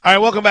All right,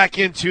 welcome back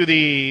into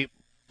the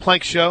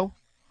Plank Show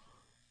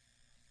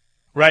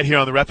right here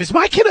on the Ref. Is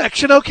my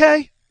connection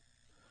okay?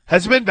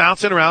 Has it been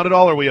bouncing around at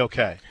all, or are we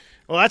okay?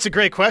 Well, that's a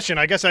great question.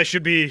 I guess I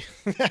should be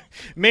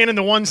manning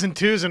the ones and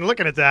twos and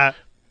looking at that.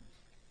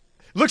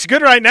 Looks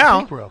good right now. I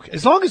think we're okay.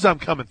 As long as I'm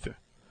coming through.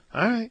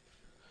 All right.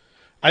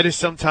 I just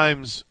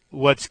sometimes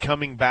what's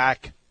coming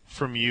back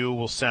from you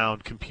will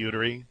sound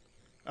computery.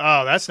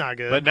 Oh, that's not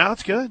good. But now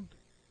it's good.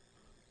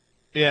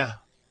 Yeah.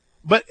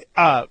 But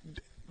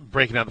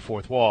breaking down the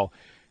fourth wall,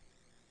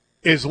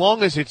 as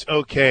long as it's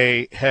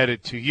okay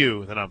headed to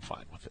you, then I'm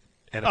fine with it.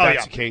 And if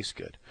that's the case,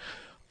 good.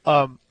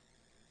 I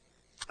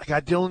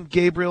got Dylan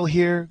Gabriel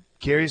here.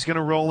 Gary's going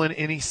to roll in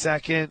any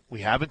second.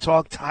 We haven't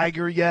talked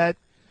Tiger yet.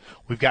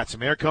 We've got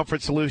some Air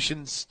Comfort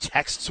Solutions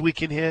texts we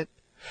can hit.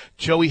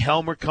 Joey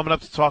Helmer coming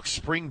up to talk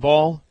spring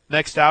ball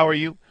next hour.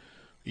 You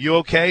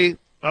okay?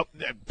 Oh,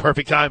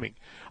 perfect timing.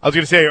 I was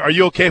going to say, are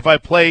you okay if I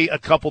play a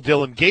couple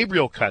Dylan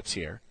Gabriel cuts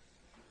here?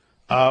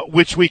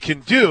 Which we can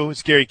do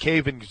as Gary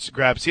Caven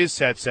grabs his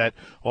set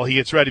while he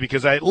gets ready,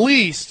 because I at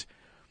least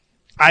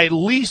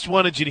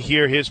wanted you to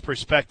hear his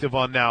perspective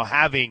on now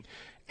having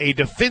a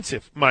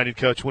defensive-minded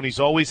coach when he's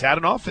always had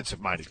an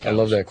offensive-minded coach. I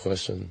love that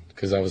question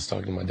because I was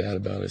talking to my dad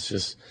about it. It's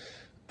just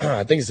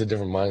I think it's a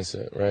different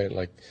mindset, right?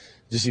 Like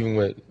just even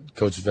what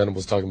Coach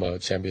Venables talking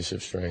about,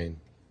 championship strain,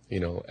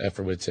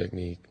 effort with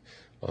technique,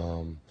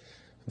 the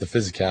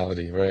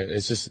physicality, right?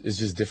 It's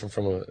just different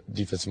from a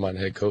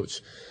defensive-minded head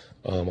coach.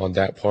 On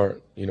that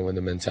part, in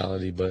the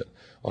mentality. But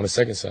on the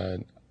second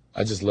side,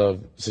 I just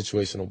love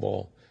situational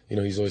ball.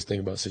 He's always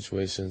thinking about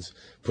situations,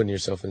 putting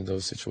yourself in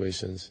those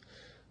situations.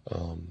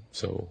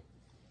 So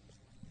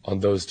on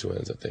those two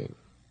ends, I think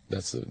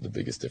that's the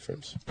biggest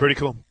difference. Pretty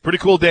cool. Pretty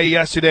cool day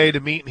yesterday to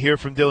meet and hear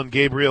from Dylan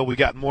Gabriel. We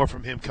got more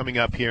from him coming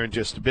up here in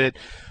just a bit.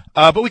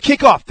 But we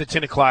kick off the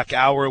 10 o'clock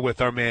hour with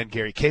our man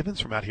Gary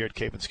Cavens from out here at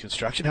Cavens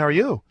Construction. How are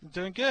you?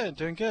 Doing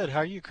good. How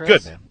are you, Chris?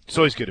 Good, man. It's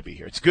always good to be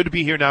here. It's good to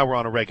be here now. We're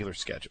on a regular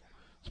schedule.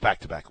 It's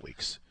back-to-back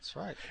weeks. That's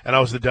right. And I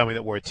was the dummy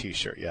that wore a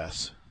T-shirt,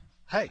 yes.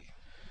 Hey.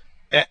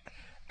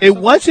 It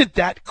wasn't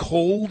that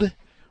cold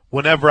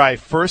whenever I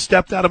first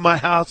stepped out of my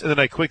house, and then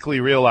I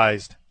quickly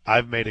realized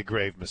I've made a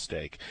grave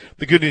mistake.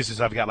 The good news is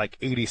I've got like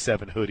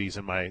 87 hoodies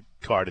in my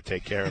car to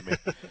take care of me.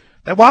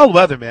 That wild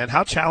weather, man,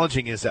 how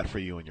challenging is that for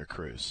you and your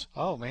crews?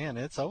 Oh, man,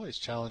 it's always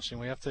challenging.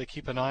 We have to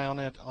keep an eye on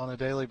it on a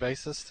daily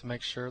basis to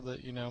make sure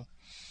that,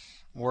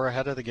 we're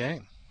ahead of the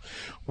game.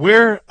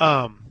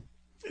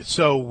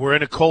 So we're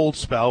in a cold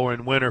spell. We're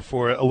in winter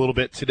for a little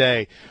bit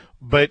today.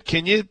 But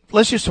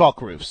let's just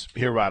talk roofs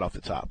here right off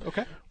the top.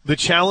 Okay. The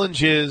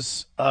challenge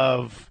is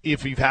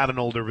if you've had an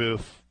older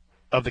roof,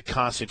 of the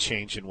constant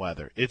change in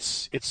weather.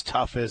 It's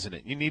tough, isn't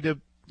it? You need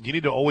to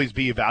always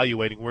be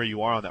evaluating where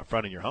you are on that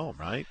front of your home,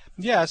 right?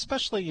 Yeah,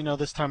 especially,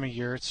 this time of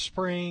year. It's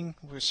spring.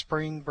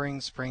 Spring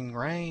brings spring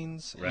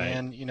rains. Right.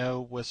 And,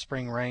 with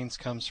spring rains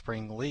comes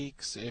spring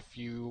leaks if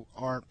you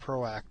aren't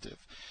proactive.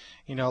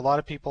 A lot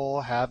of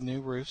people have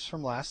new roofs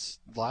from last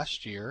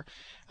year.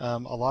 A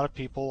lot of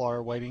people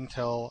are waiting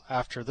till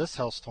after this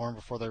hailstorm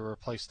before they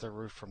replace their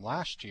roof from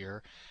last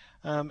year.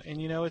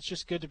 It's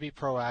just good to be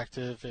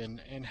proactive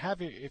and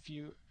if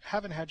you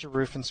haven't had your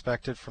roof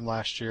inspected from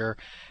last year,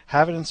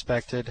 have it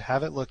inspected,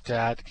 have it looked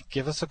at,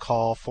 give us a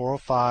call,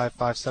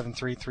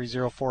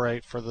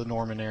 405-573-3048 for the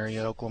Norman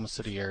area, Oklahoma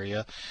City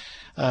area.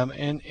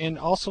 And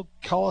also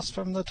call us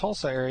from the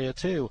Tulsa area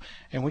too,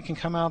 and we can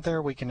come out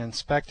there, we can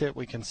inspect it,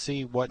 we can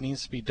see what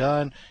needs to be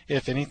done,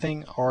 if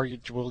anything, or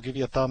we'll give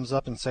you a thumbs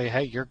up and say,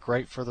 hey, you're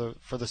great for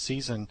the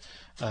season.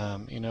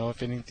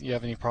 If you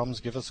have any problems,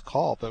 give us a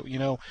call. But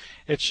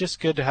it's just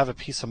good to have a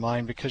peace of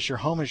mind because your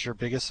home is your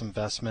biggest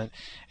investment,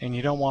 and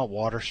you don't want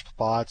water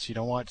spots, you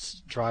don't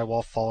want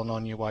drywall falling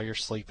on you while you're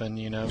sleeping.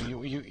 You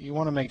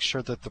want to make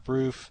sure that the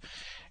roof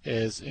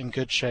is in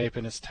good shape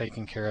and is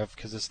taken care of,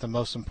 because it's the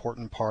most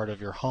important part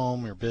of your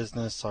home, your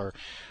business, or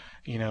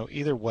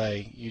either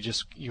way, you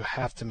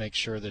have to make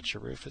sure that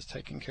your roof is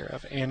taken care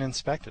of and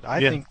inspected. I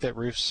think that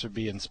roofs should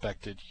be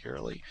inspected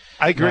yearly.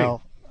 I agree.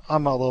 Now,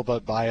 I'm a little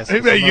bit biased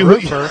as a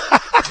roofer,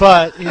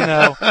 but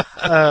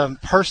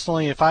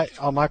personally, if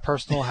on my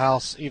personal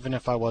house, even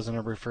if I wasn't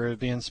a roofer, it would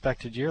be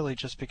inspected yearly,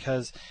 just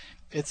because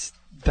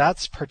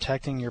that's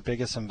protecting your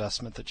biggest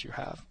investment that you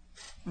have.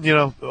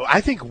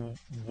 I think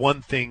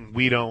one thing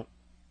we don't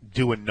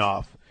do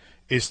enough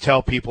is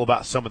tell people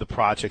about some of the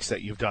projects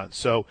that you've done.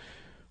 So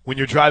when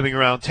you're driving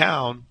around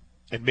town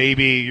and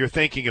maybe you're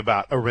thinking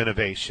about a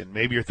renovation,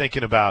 maybe you're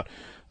thinking about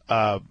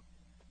a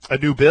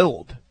new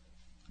build,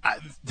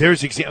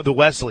 there's the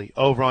Wesley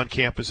over on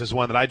campus is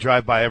one that I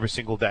drive by every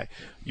single day.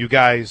 You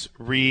guys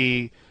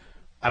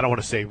I don't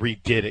want to say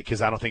redid it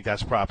because I don't think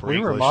that's proper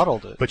English. We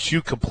remodeled it. But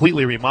you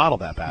completely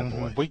remodeled that bad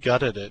boy. We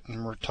gutted it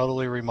and we're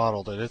totally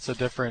remodeled it. It's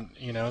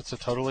a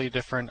totally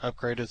different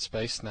upgraded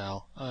space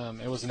now.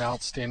 It was an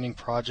outstanding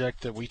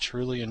project that we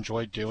truly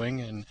enjoyed doing,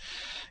 and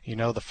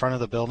the front of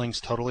the building's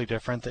totally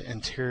different. The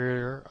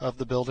interior of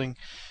the building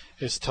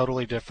is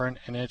totally different,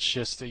 and it's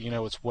just,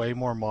 it's way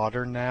more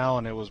modern now,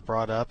 and it was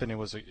brought up, and it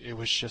was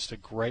just a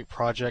great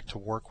project to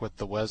work with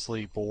the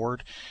Wesley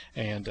board,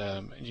 and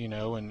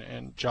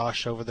and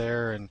Josh over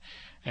there,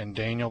 and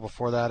Daniel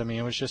before that. I mean,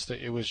 it was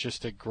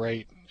just a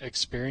great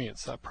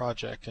experience, that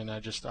project, and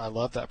I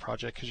love that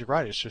project because you're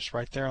right, it's just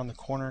right there on the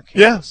corner of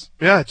campus.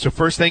 Yeah, it's the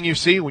first thing you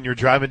see when you're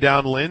driving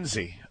down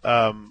Lindsay.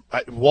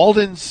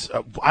 Walden's,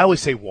 I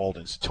always say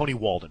Walden's, Tony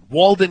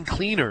Walden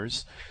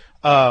Cleaners.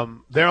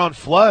 They're on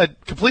Flood,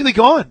 completely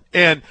gone.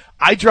 And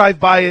I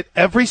drive by it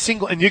every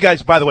single, and you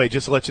guys, by the way,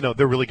 just to let you know,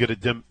 they're really good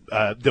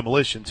at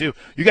demolition too.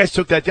 You guys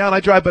took that down. I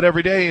drive by it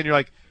every day, and you're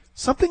like,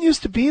 something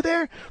used to be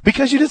there?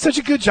 Because you did such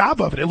a good job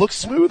of it. It looks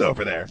smooth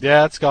over there.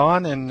 Yeah, it's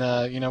gone, and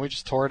we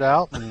just tore it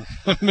out and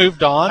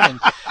moved on.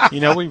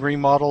 And we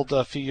remodeled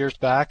a few years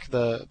back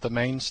the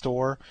main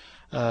store,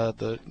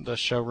 the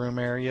showroom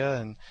area,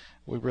 and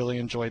we really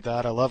enjoyed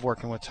that. I love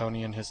working with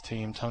Tony and his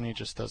team. Tony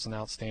just does an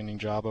outstanding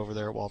job over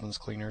there at Walden's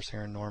Cleaners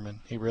here in Norman.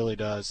 He really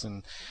does,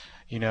 and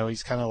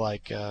he's kind of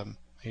like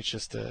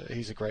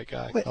he's a great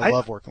guy. I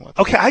love working with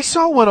him. Okay, I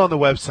saw one on the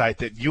website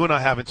that you and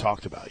I haven't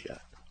talked about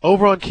yet.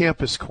 Over on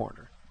Campus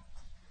Corner.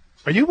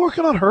 Are you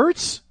working on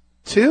Hertz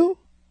too?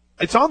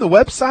 It's on the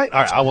website?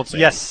 All right, I won't say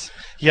Yes.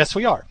 Yes,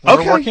 we are.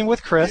 We're working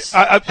with Chris.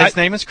 His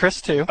name is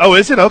Chris, too. Oh,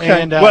 is it?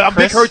 Okay. And, I'm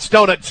big Hertz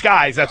Donuts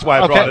guys. That's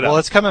why I brought it up. Well,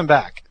 it's coming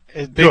back.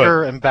 It's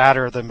bigger and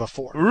badder than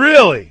before.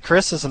 Really?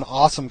 Chris is an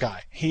awesome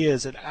guy. He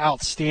is an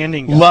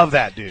outstanding guy. Love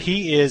that dude.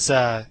 He is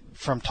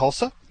from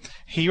Tulsa.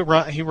 He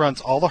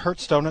runs all the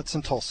Hertz Donuts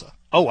in Tulsa.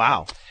 Oh,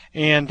 wow.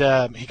 And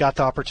he got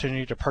the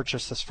opportunity to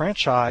purchase this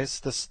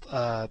franchise this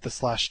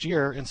last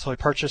year, and so he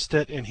purchased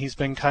it, and he's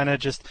been kind of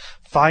just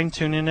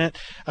fine-tuning it.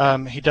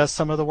 He does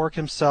some of the work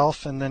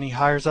himself, and then he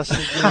hires us to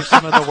do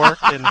some of the work.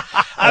 And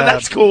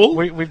that's cool.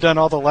 We've done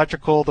all the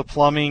electrical, the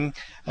plumbing.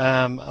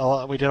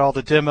 We did all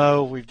the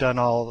demo. We've done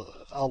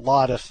a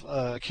lot of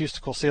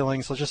acoustical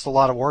ceilings, so just a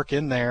lot of work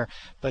in there.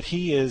 But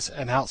he is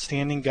an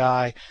outstanding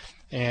guy.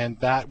 And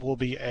that will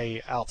be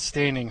a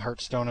outstanding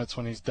Hertz Donuts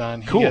when he's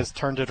done. Cool. He has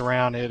turned it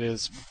around. It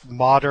is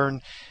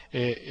modern.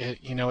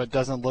 It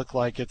doesn't look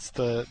like it's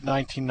the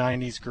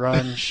 1990s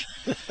grunge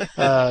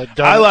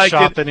donut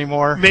shop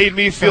anymore. Made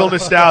me feel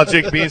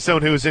nostalgic being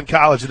someone who was in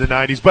college in the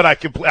 90s, but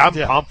I'm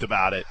pumped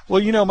about it.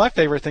 Well, my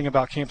favorite thing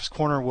about Campus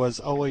Corner was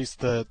always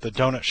the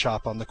donut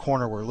shop on the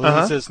corner where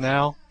Louis is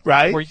now.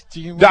 Right. Do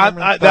you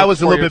remember that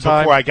was a little bit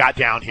before I got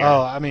down here.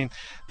 Oh, I mean,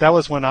 that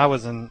was when I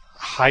was in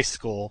high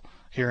school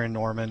here in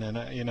Norman,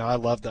 and I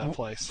love that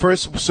place.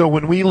 So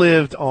when we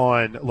lived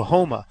on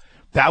Lahoma,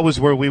 that was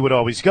where we would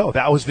always go.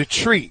 That was the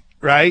treat,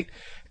 right?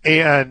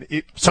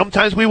 And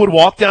sometimes we would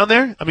walk down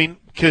there. I mean,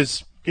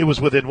 because it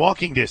was within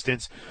walking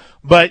distance.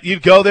 But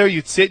you'd go there,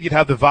 you'd sit, you'd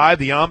have the vibe,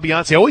 the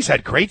ambiance. They always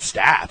had great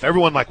staff.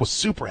 Everyone was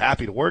super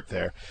happy to work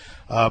there.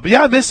 But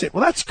yeah, I miss it.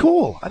 Well, that's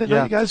cool. I didn't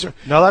know you guys are.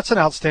 No, that's an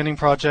outstanding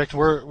project.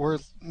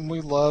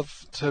 We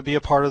love to be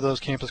a part of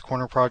those Campus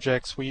Corner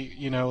projects.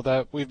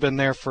 That we've been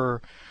there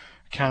for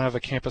kind of a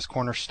Campus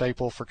Corner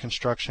staple for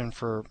construction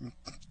for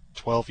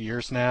 12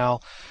 years now.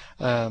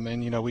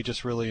 And we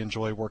just really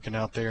enjoy working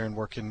out there and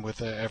working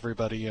with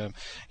everybody.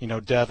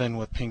 Devin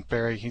with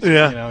Pinkberry,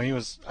 he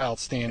was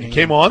outstanding. He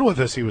came on with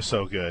us. He was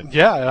so good.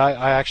 Yeah,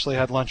 I actually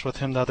had lunch with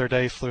him the other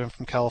day. Flew in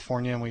from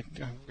California, and we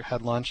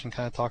had lunch and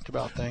kind of talked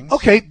about things.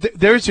 Okay,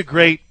 there's a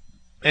great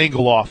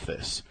angle off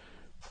this.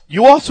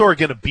 You also are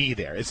going to be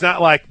there. It's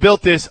not like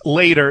built this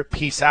later,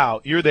 peace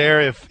out. You're there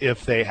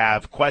if they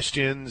have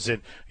questions,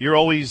 and you're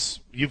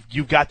always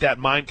you've got that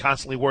mind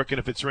constantly working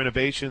if it's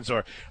renovations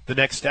or the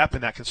next step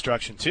in that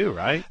construction too,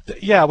 right?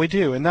 Yeah, we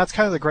do, and that's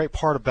kind of the great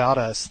part about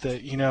us.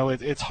 That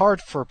it's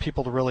hard for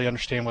people to really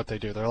understand what they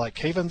do. They're like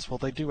Cavens, well,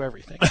 they do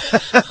everything,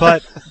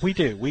 but we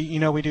do.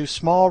 We do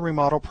small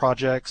remodel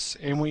projects,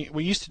 and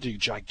we used to do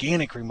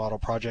gigantic remodel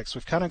projects.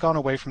 We've kind of gone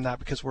away from that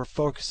because we're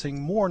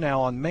focusing more now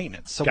on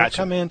maintenance. So Gotcha. We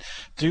come in,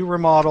 do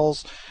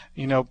remodels,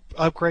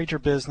 upgrade your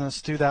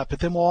business, do that, but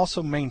then we'll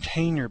also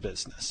maintain your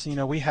business.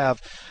 We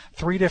have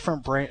 3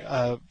 different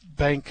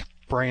bank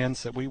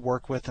brands that we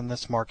work with in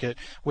this market.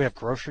 We have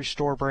grocery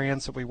store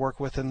brands that we work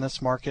with in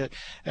this market,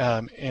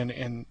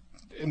 and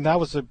that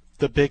was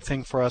the big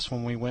thing for us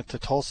when we went to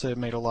Tulsa. It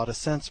made a lot of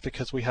sense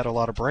because we had a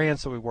lot of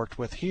brands that we worked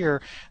with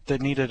here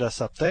that needed us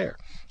up there,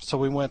 so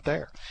we went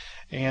there.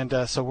 And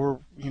so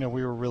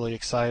we were really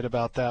excited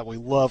about that. We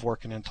love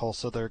working in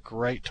Tulsa. They're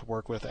great to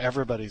work with.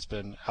 Everybody's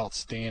been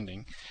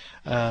outstanding.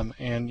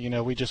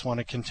 And we just want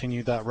to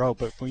continue that road.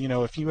 But,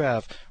 if you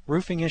have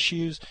roofing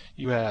issues,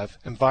 you have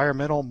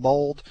environmental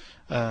mold,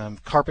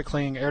 carpet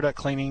cleaning, air duct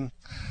cleaning,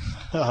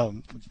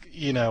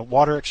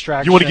 water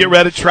extraction. You want to get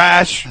rid of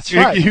trash? That's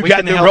right. You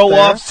got the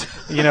roll-offs?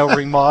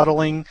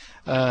 Remodeling,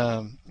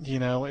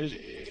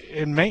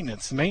 and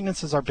maintenance.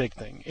 Maintenance is our big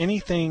thing.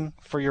 Anything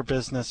for your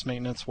business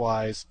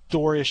maintenance-wise,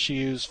 door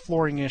issues,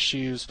 flooring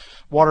issues,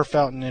 water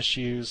fountain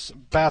issues,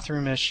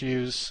 bathroom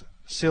issues,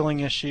 ceiling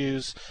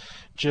issues,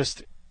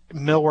 just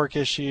millwork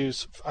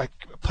issues,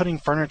 putting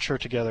furniture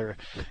together.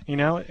 We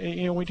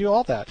do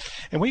all that.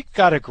 And we've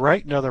got a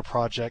great another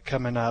project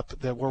coming up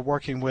that we're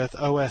working with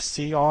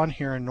OSC on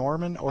here in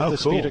Norman,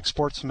 Orthopedic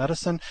Sports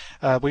Medicine.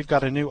 We've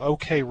got a new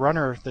OK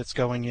Runner that's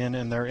going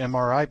in their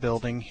MRI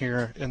building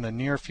here in the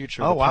near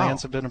future. The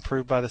plans have been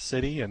approved by the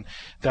city, and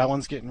that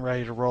one's getting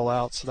ready to roll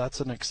out. So that's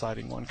an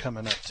exciting one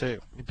coming up too.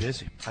 You're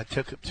busy. I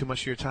took up too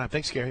much of your time.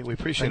 Thanks, Gary. We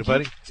appreciate it,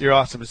 buddy. You're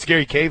awesome. It's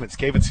Gary Cavins,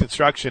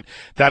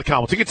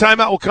 CavinsConstruction.com. We'll take a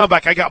timeout. We'll come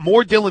back. I got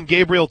more Dillon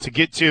Gabriel to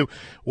get to.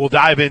 We'll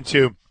dive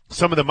into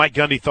some of the Mike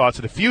Gundy thoughts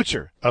of the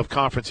future of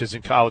conferences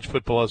in college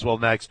football as well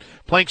next.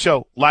 Plank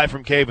Show live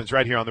from Cavins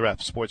right here on the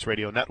Ref Sports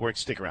Radio Network.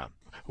 Stick around.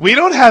 We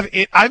don't have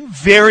it. I'm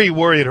very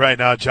worried right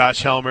now,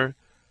 Josh Helmer,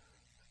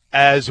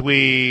 as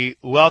we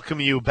welcome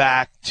you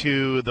back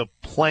to the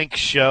Plank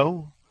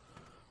Show.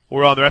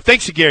 We're on the Ref.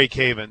 Thanks to Gary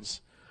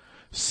Cavins.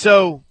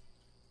 So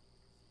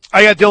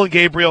I got Dillon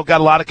Gabriel.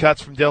 Got a lot of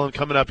cuts from Dillon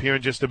coming up here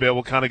in just a bit.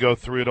 We'll kind of go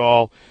through it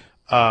all.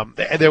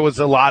 There was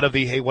a lot of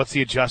hey, what's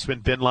the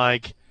adjustment been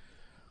like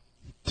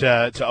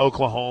to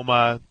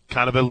Oklahoma?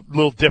 Kind of a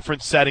little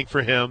different setting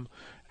for him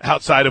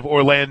outside of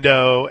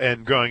Orlando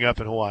and growing up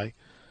in Hawaii.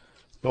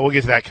 But we'll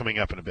get to that coming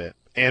up in a bit.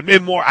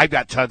 And more. I've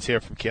got tons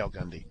here from Cale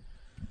Gundy.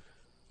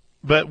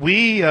 But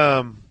we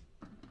don't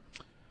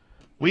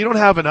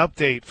have an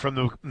update from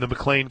the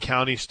McLean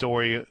County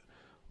story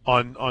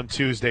on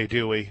Tuesday,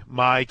 do we?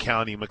 My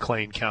county,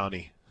 McLean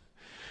County,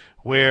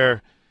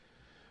 where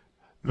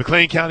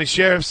McLean County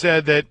Sheriff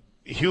said that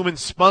human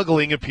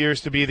smuggling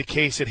appears to be the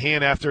case at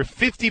hand after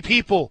 50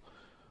 people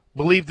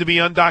believed to be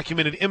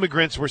undocumented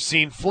immigrants were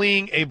seen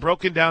fleeing a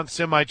broken-down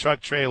semi-truck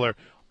trailer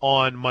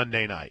on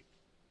Monday night.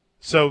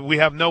 So we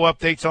have no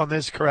updates on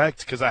this, correct?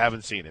 Because I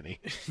haven't seen any.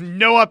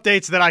 No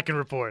updates that I can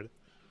report.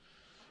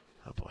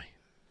 Oh, boy.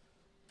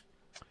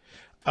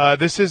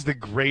 This is the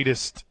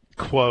greatest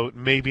quote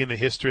maybe in the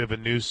history of a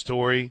news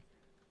story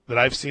that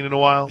I've seen in a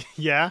while.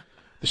 Yeah.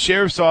 The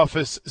sheriff's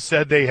office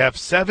said they have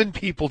 7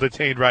 people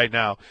detained right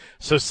now.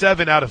 So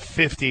 7 out of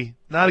 50.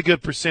 Not a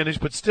good percentage,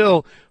 but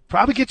still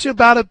probably get you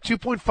about a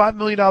 $2.5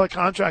 million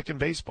contract in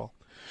baseball.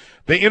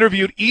 They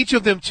interviewed each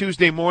of them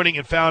Tuesday morning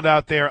and found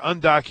out they are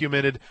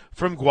undocumented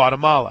from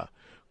Guatemala.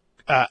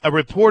 A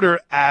reporter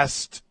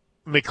asked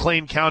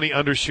McLean County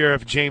Under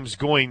Sheriff James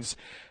Goins,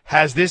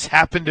 has this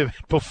happened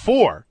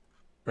before?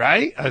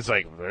 Right? I was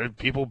like, are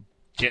people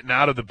getting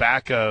out of the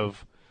back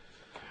of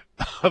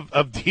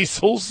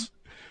diesels?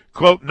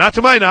 Quote, not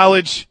to my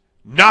knowledge,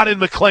 not in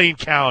McLean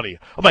County.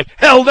 I'm like,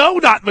 hell no,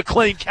 not in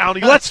McLean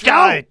County. Let's go.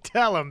 Right.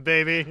 Tell them,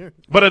 baby.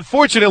 But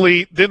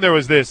unfortunately, then there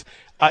was this.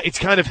 It's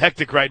kind of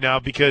hectic right now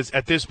because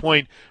at this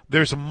point,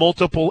 there's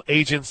multiple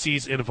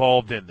agencies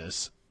involved in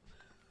this.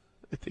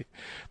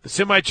 The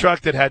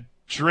semi-truck that had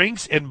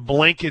drinks and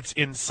blankets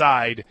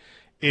inside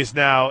is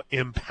now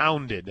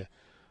impounded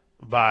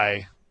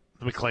by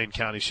the McLean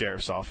County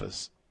Sheriff's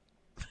Office.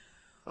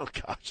 Oh,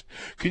 gosh.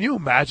 Can you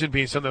imagine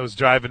being someone that was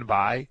driving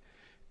by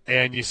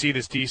and you see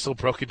this diesel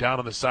broken down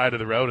on the side of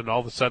the road and all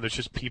of a sudden there's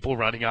just people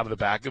running out of the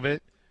back of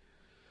it?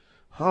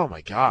 Oh,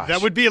 my gosh.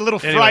 That would be a little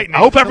frightening. I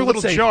hope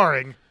everyone's a little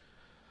jarring.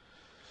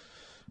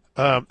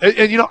 And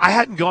I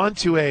hadn't gone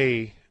to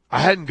a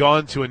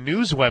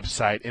news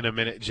website in a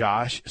minute,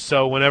 Josh.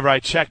 So whenever I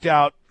checked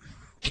out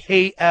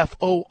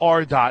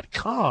KFOR.com,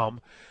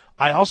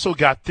 I also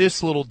got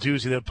this little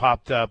doozy that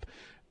popped up.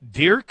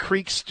 Deer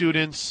Creek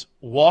students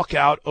walk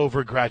out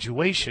over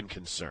graduation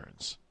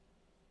concerns.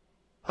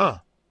 Huh.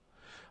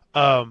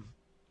 The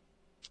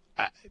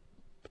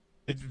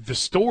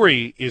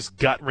story is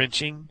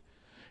gut-wrenching.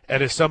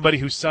 And as somebody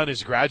whose son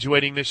is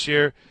graduating this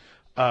year,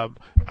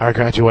 our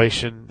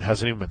graduation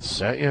hasn't even been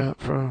set yet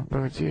for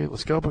Booker T.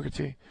 Let's go, Booker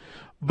T.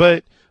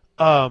 But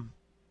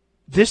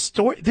this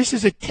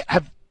is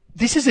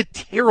a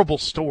terrible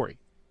story.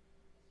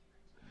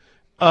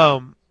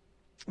 But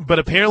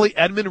apparently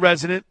Edmond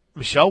resident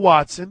Michelle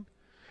Watson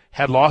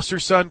had lost her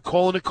son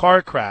Cole in a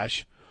car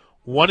crash,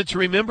 wanted to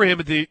remember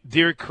him at the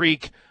Deer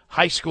Creek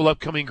High School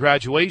upcoming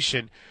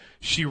graduation.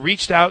 She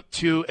reached out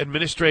to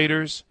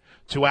administrators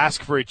to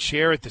ask for a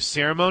chair at the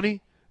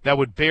ceremony that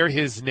would bear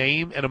his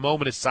name and a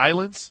moment of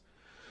silence.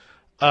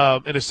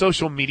 In a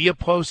social media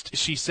post,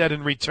 she said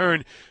in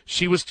return,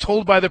 she was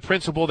told by the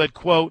principal that,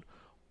 quote,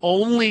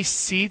 only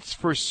seats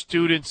for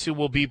students who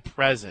will be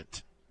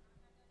present.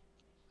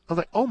 I was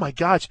like, oh, my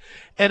gosh.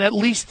 And at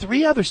least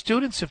 3 other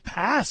students have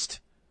passed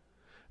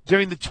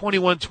during the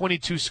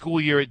 21-22 school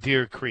year at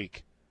Deer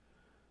Creek.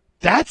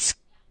 That's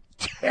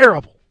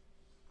terrible.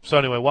 So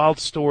anyway, wild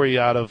story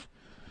out of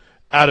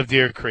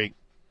Deer Creek.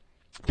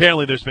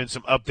 Apparently there's been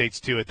some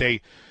updates to it.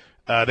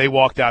 They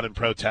walked out in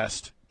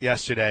protest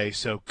yesterday,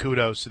 so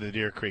kudos to the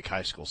Deer Creek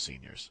High School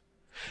seniors.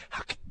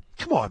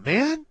 Come on,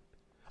 man.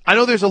 I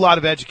know there's a lot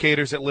of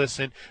educators that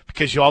listen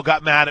because you all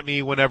got mad at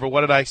me whenever, what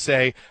did I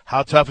say?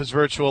 How tough is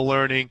virtual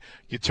learning?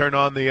 You turn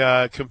on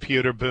the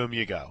computer, boom,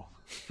 you go.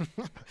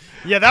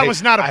 Yeah, that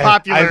was not a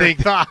popular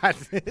thought.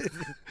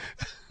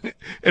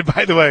 And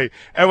by the way,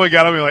 everyone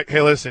got on me like,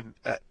 hey, listen,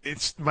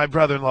 it's my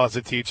brother-in-law's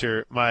a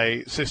teacher.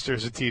 My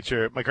sister's a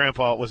teacher. My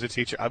grandpa was a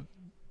teacher.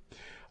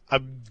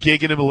 I'm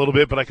gigging him a little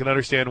bit, but I can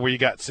understand where you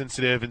got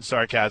sensitive and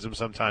sarcasm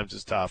sometimes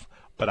is tough,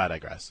 but I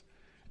digress.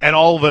 And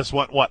all of us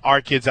want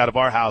our kids out of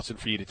our house and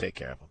for you to take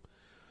care of them.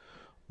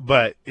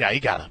 But yeah, you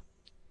gotta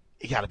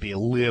be a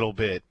little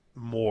bit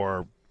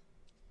more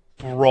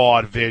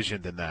broad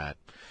vision than that.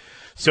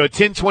 So at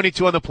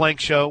 10:22 on the Plank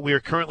Show, we are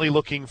currently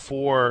looking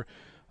for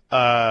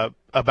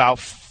about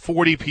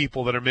 40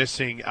 people that are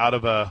missing out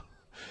of a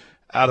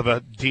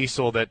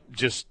diesel that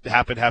just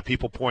happened to have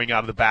people pouring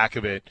out of the back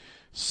of it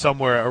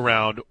somewhere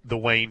around the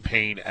Wayne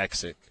Payne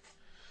exit.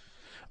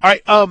 All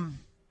right,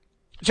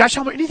 Josh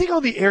Helmer, anything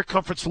on the Air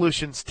Comfort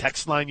Solutions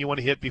text line you want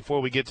to hit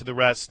before we get to the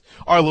rest,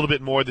 or a little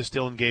bit more of this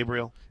Dylan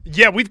Gabriel?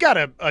 Yeah, we've got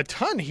a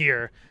ton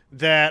here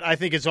that I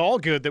think is all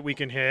good that we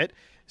can hit.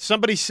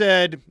 Somebody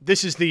said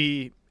this is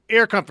the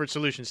Air Comfort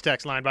Solutions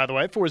text line, by the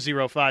way,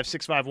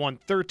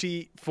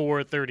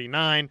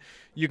 405-651-3439.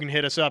 You can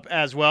hit us up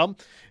as well.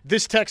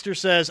 This texter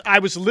says, I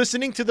was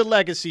listening to the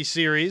Legacy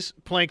series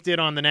Plank did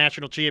on the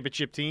national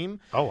championship team.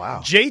 Oh,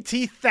 wow.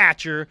 JT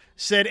Thatcher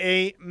said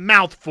a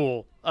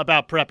mouthful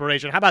about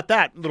preparation. How about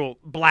that little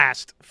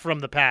blast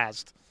from the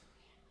past?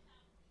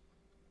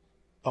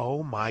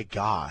 Oh, my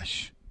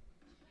gosh.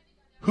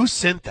 Who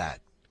sent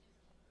that?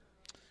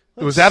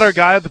 Was that our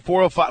guy at the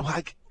 405?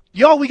 Like,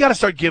 y'all, we got to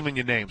start giving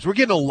you names. We're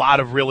getting a lot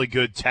of really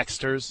good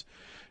texters.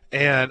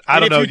 And I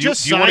don't know, do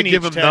you want to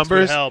give them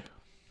numbers?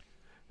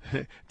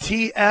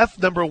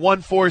 TF number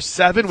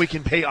 147, we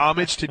can pay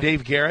homage to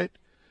Dave Garrett.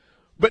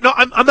 But no,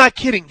 I'm not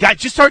kidding. Guys,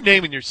 just start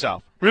naming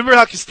yourself. Remember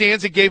how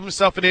Costanza gave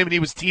himself a name and he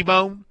was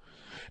T-Bone?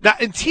 Now,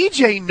 and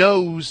TJ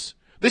knows,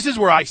 this is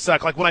where I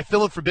suck. Like when I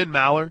fill in for Ben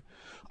Maller,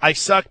 I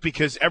suck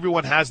because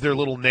everyone has their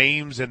little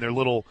names and their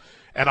little,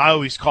 and I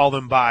always call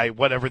them by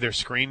whatever their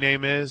screen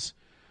name is.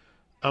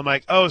 I'm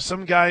like, oh,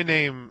 some guy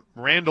named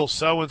Randall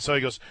so-and-so.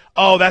 He goes,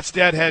 oh, that's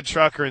Deadhead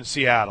Trucker in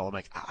Seattle. I'm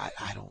like,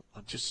 I don't,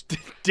 I'm just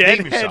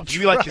name yourself.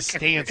 You be like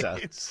Costanza.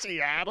 In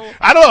Seattle?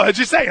 I don't know. I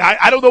just say,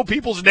 I don't know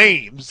people's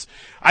names.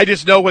 I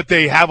just know what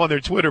they have on their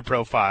Twitter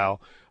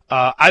profile.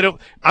 I'm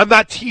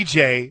not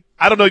TJ.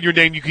 I don't know your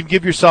name. You can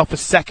give yourself a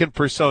second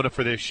persona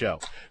for this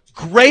show.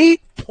 Great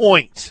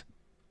point,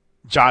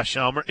 Josh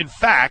Helmer. In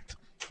fact,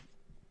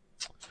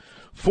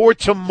 for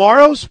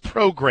tomorrow's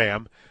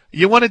program,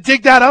 you want to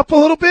dig that up a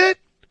little bit?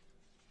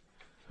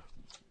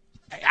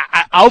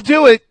 I'll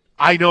do it.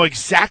 I know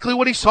exactly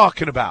what he's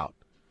talking about.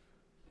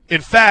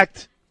 In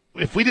fact,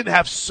 if we didn't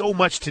have so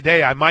much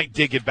today, I might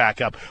dig it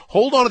back up.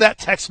 Hold on to that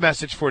text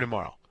message for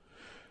tomorrow.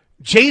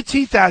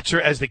 JT Thatcher,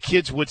 as the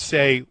kids would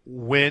say,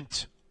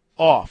 went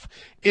off.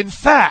 In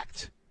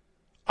fact,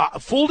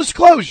 full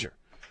disclosure,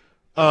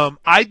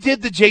 I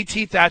did the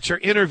JT Thatcher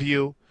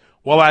interview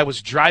while I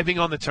was driving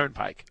on the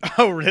turnpike.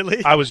 Oh,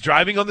 really? I was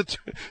driving on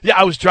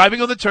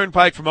the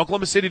turnpike from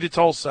Oklahoma City to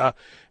Tulsa,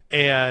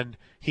 and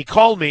he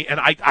called me, and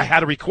I had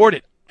to record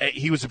it.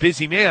 He was a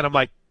busy man. I'm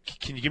like,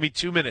 can you give me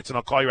 2 minutes, and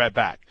I'll call you right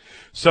back.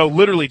 So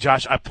literally,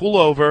 Josh, I pull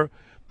over.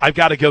 I've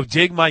got to go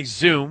dig my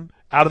Zoom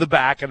out of the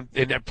back and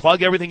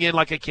plug everything in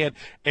like I can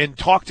and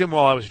talk to him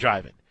while I was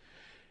driving.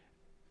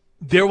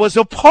 There was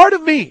a part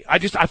of me, I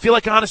feel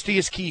like honesty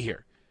is key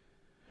here,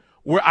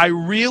 where I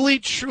really,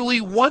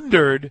 truly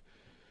wondered,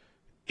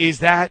 is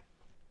that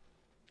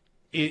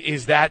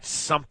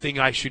something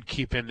I should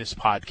keep in this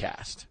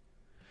podcast?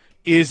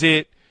 Is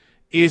it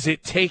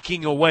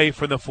taking away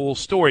from the full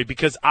story?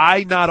 Because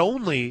I'm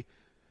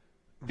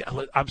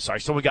sorry,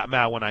 someone got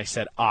mad when I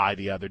said I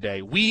the other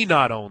day. We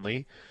not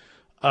only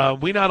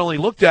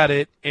looked at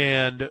it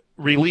and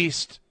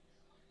released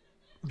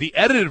the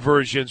edited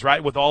versions,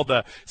 right, with all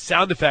the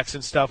sound effects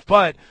and stuff,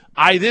 but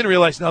I then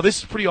realized, now this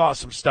is pretty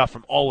awesome stuff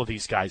from all of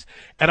these guys,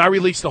 and I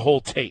released the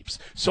whole tapes.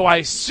 So I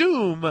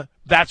assume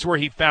that's where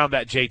he found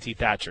that JT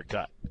Thatcher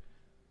cut.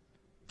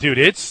 Dude,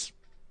 it's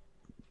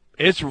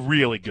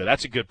really good.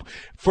 That's a good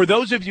 – for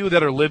those of you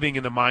that are living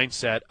in the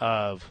mindset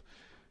of,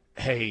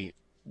 hey,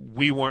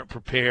 we weren't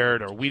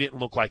prepared, or we didn't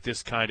look like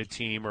this kind of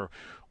team,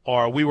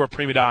 or we were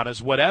prima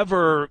donnas,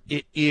 whatever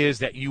it is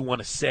that you want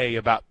to say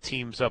about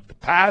teams of the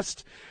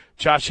past,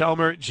 Josh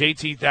Helmer,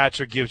 JT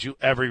Thatcher gives you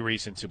every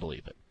reason to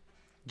believe it.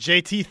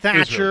 JT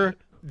Thatcher, really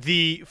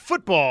the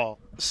football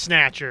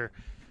snatcher.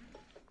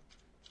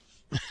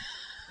 I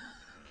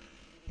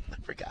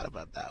forgot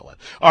about that one.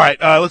 All right,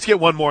 let's get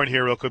one more in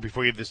here real quick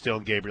before we get this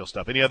Dylan Gabriel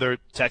stuff. Any other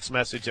text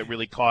message that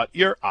really caught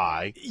your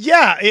eye?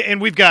 Yeah, and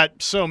we've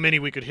got so many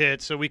we could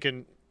hit, so we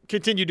can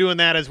continue doing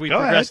that as we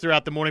progress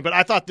throughout the morning. But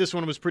I thought this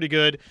one was pretty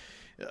good.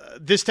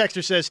 This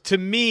texter says, to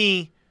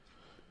me,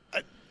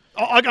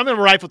 I'm going to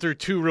rifle through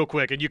two real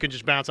quick, and you can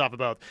just bounce off of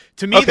both.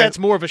 To me, that's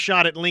more of a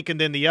shot at Lincoln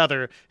than the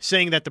other,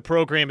 saying that the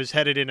program is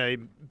headed in a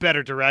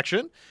better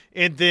direction.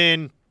 And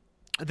then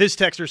this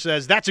texter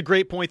says, that's a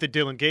great point that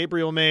Dylan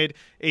Gabriel made.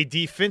 A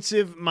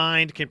defensive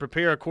mind can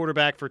prepare a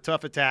quarterback for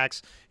tough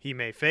attacks he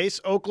may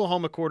face.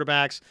 Oklahoma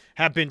quarterbacks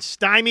have been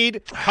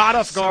stymied, caught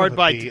off guard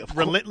by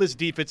relentless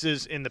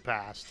defenses in the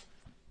past.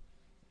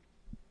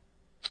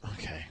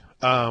 Okay.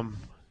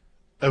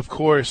 Of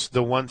course,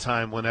 the one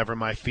time whenever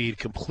my feed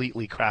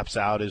completely craps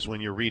out is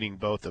when you're reading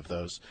both of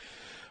those.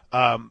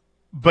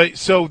 But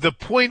so the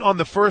point on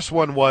the first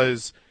one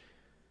was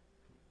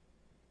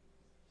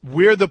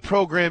where the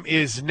program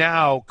is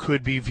now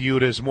could be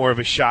viewed as more of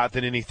a shot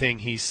than anything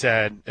he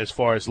said as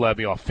far as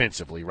Lebby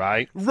offensively,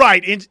 right?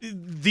 Right.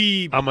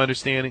 I'm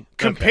understanding.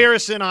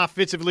 Comparison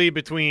offensively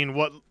between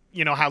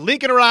how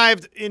Lincoln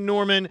arrived in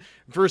Norman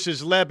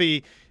versus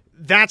Lebby,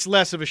 that's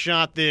less of a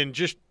shot than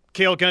just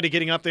Cale Gundy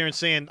getting up there and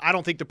saying, I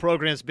don't think the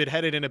program's been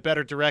headed in a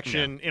better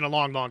direction in a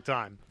long, long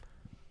time.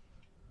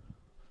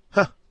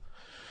 Huh.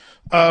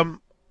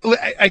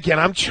 Again,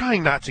 I'm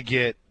trying not to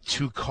get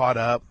too caught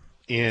up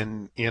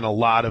in a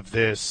lot of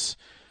this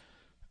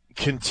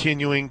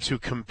continuing to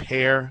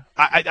compare.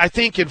 I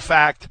think, in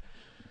fact,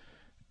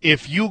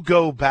 if you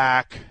go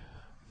back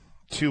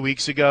 2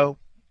 weeks ago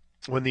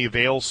when the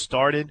Avails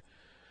started,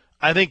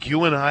 I think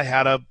you and I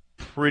had a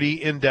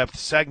pretty in-depth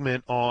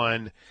segment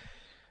on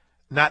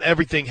not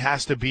everything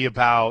has to be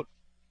about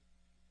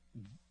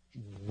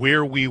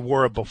where we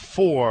were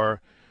before.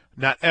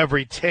 Not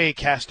every take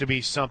has to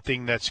be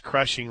something that's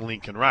crushing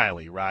Lincoln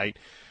Riley, right?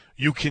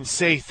 You can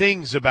say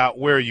things about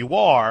where you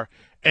are,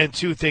 and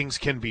two things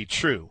can be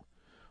true.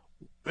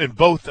 And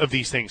both of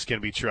these things can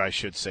be true, I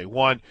should say.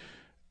 One,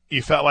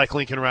 you felt like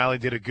Lincoln Riley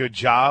did a good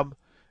job,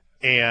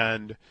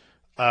 and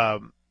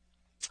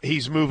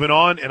he's moving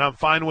on, and I'm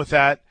fine with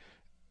that.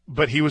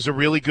 But he was a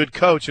really good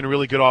coach and a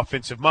really good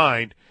offensive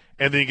mind.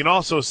 And then you can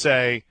also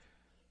say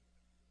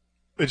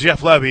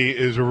Jeff Lebby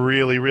is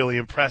really, really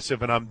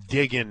impressive, and I'm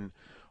digging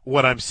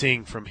what I'm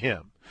seeing from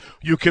him.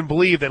 You can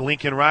believe that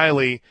Lincoln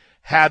Riley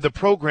had the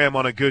program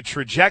on a good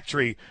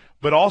trajectory,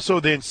 but also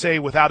then say,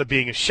 without it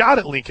being a shot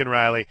at Lincoln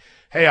Riley,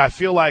 hey, I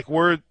feel like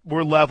we're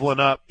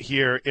leveling up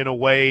here in a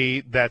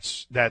way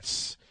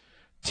that's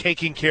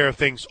taking care of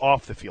things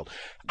off the field.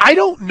 I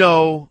don't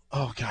know.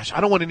 Oh, gosh, I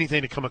don't want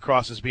anything to come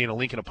across as being a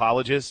Lincoln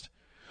apologist,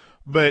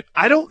 but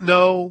I don't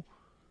know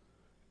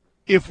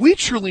if we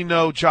truly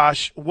know,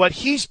 Josh, what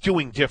he's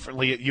doing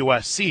differently at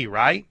USC,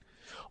 right?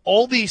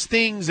 All these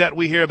things that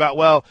we hear about,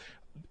 well,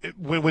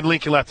 when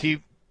Lincoln left,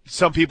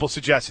 some people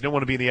suggest he didn't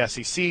want to be in the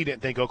SEC,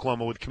 didn't think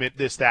Oklahoma would commit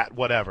this, that,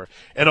 whatever.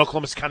 And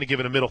Oklahoma's kind of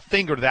given a middle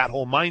finger to that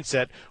whole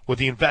mindset with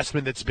the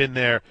investment that's been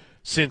there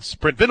since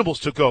Brent Venables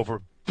took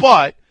over.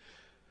 But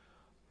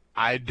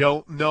I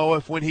don't know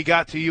if when he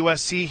got to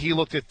USC, he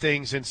looked at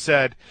things and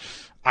said,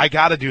 I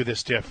got to do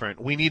this different.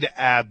 We need to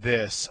add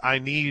this. I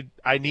need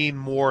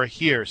more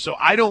here. So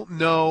I don't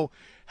know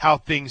how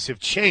things have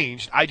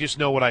changed. I just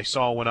know what I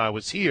saw when I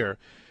was here.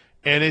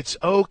 And it's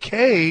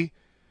okay.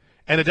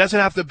 And it doesn't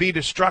have to be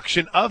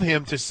destruction of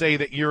him to say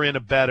that you're in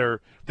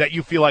that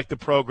you feel like the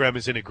program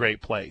is in a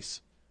great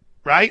place.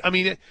 Right? I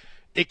mean,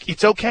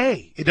 it's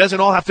okay. It doesn't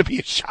all have to be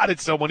a shot at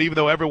someone, even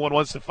though everyone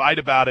wants to fight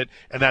about it,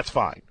 and that's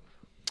fine.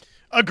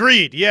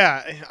 Agreed.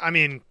 Yeah. I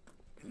mean,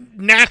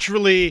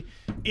 naturally,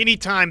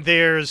 anytime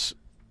there's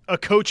a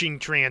coaching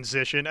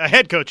transition, a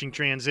head coaching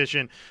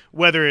transition,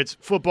 whether it's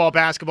football,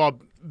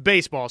 basketball,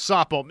 baseball,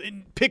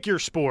 softball, pick your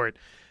sport,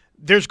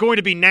 there's going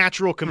to be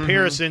natural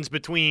comparisons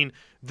between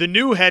the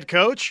new head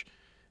coach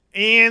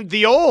and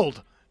the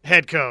old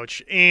head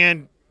coach.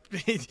 And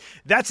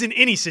that's in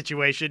any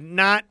situation,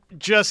 not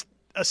just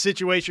a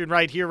situation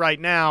right here, right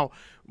now,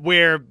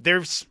 where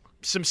there's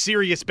some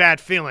serious bad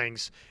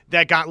feelings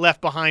that got left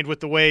behind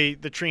with the way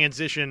the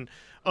transition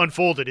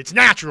unfolded. It's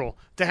natural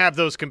to have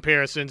those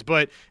comparisons,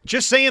 but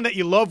just saying that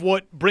you love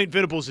what Brent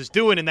Venables is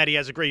doing and that he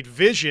has a great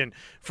vision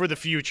for the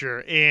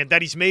future and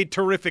that he's made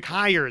terrific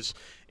hires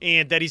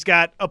and that he's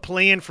got a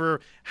plan for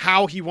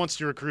how he wants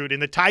to recruit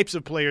and the types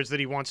of players that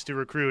he wants to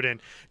recruit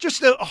and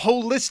just a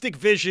holistic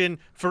vision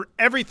for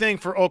everything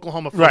for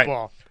Oklahoma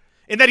football. Right.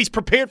 And that he's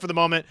prepared for the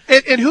moment.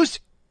 And who's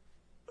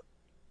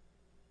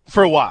 –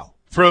 for a while,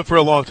 for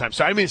a long time.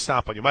 Sorry, I didn't mean to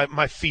stomp on you.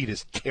 My feed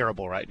is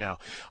terrible right now.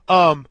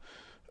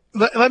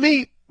 Let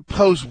me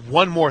pose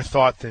one more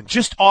thought then,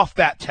 just off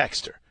that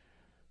texter.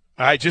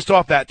 All right, just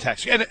off that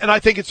text. And I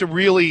think it's a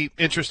really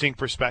interesting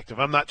perspective.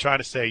 I'm not trying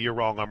to say you're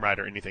wrong, I'm right,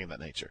 or anything of that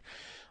nature.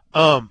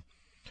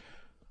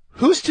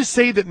 Who's to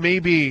say that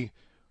maybe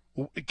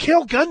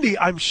Cale Gundy,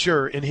 I'm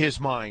sure, in his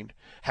mind,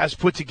 has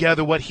put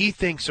together what he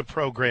thinks a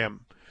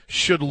program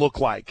should look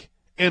like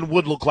and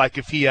would look like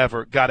if he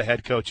ever got a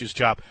head coach's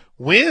job.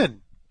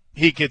 When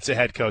he gets a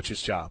head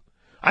coach's job.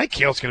 I think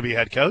Cale's going to be a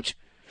head coach.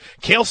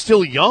 Cale's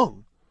still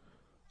young.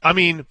 I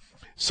mean,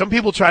 some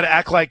people try to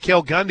act like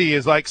Cale Gundy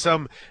is like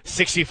some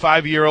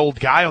 65-year-old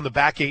guy on the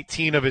back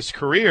 18 of his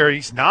career.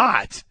 He's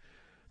not.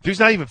 Dude's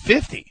not even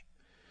 50.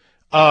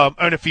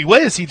 And if he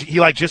was, he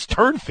like just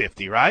turned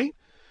 50, right?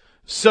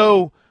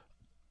 So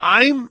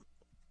I'm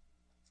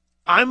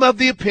of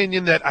the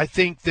opinion that I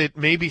think that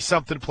maybe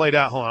something played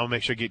out. Hold on, I'll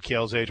make sure I get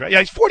Cale's age right. Yeah,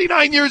 he's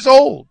 49 years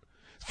old.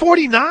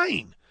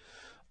 49.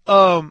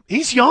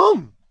 He's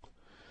young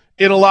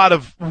in a lot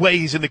of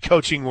ways in the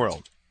coaching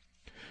world.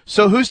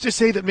 So who's to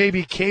say that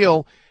maybe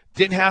Cale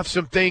didn't have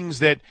some things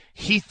that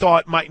he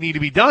thought might need to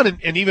be done?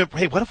 And even,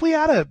 hey, what if we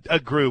had a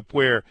group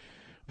where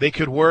they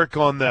could work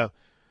on the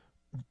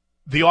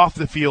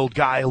off-the-field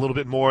guy a little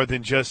bit more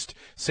than just,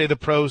 say, the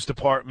pros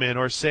department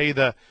or, say,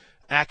 the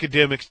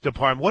academics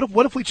department.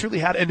 What if we truly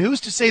had, and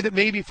who's to say that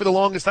maybe for the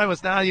longest time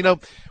it's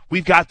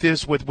we've got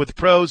this with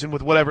pros and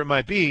with whatever it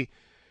might be,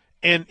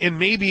 and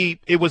maybe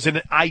it was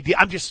an idea.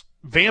 I'm just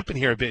vamping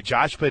here a bit,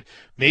 Josh, but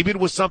maybe it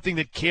was something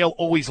that Cale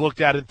always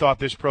looked at and thought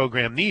this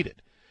program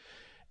needed.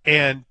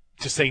 And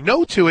to say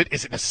no to it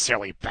isn't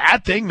necessarily a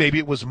bad thing. Maybe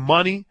it was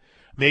money,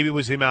 maybe it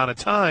was the amount of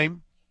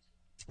time,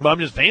 but I'm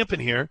just vamping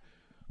here.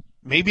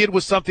 Maybe it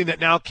was something that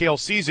now Cale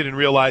sees it and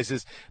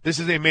realizes this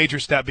is a major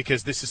step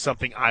because this is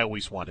something I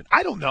always wanted.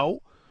 I don't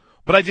know,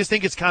 but I just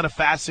think it's kind of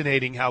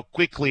fascinating how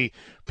quickly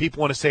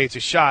people want to say it's a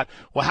shot.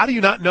 Well, how do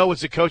you not know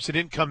as a coach that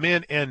didn't come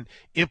in and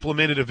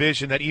implemented a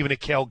vision that even a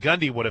Cale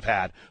Gundy would have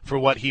had for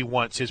what he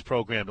wants his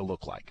program to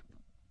look like?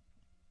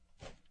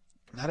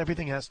 Not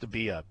everything has to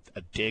be a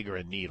dig or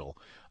a needle,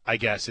 I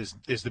guess, is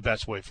the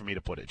best way for me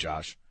to put it,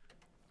 Josh.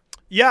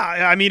 Yeah,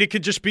 I mean, it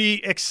could just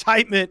be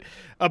excitement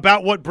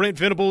about what Brent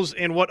Venables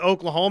and what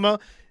Oklahoma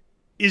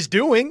is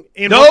doing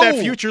and what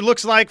that future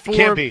looks like for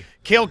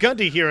Cale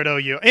Gundy here at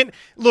OU. And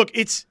look,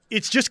 it's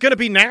just going to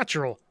be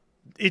natural.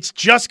 It's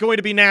just going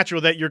to be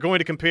natural that you're going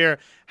to compare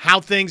how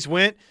things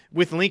went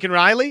with Lincoln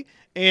Riley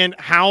and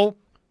how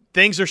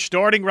things are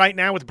starting right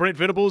now with Brent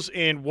Venables,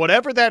 and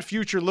whatever that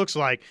future looks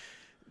like.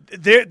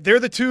 They're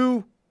the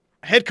two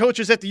head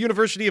coaches at the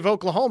University of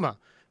Oklahoma.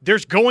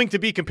 There's going to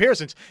be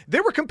comparisons.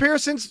 There were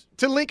comparisons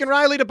to Lincoln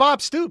Riley to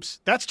Bob Stoops.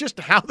 That's just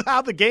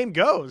how the game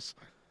goes.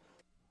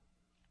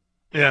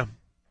 Yeah.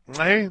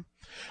 All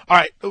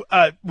right.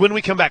 When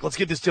we come back, let's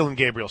get this Dillon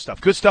Gabriel stuff.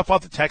 Good stuff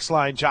off the text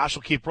line. Josh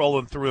will keep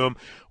rolling through them.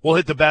 We'll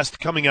hit the best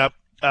coming up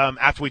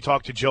after we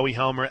talk to Joey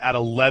Helmer at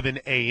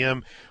 11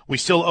 a.m. We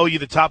still owe you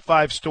the top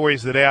 5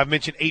 stories of the day. I've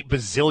mentioned 8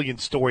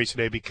 bazillion stories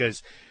today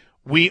because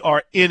we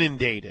are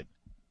inundated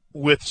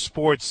with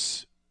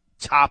sports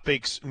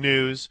topics,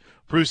 news.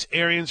 Bruce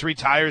Arians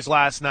retires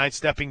last night,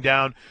 stepping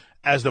down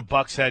as the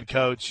Bucs head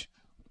coach.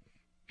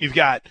 You've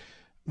got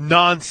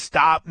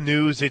nonstop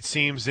news, it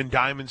seems, in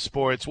Diamond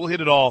Sports. We'll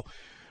hit it all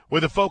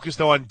with a focus,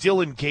 though, on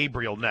Dillon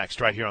Gabriel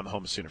next, right here on the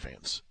Home of Sooner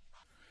Fans.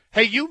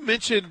 Hey, you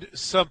mentioned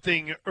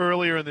something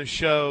earlier in the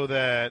show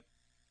that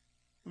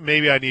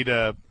maybe I need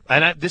to –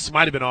 and this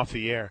might have been off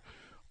the air,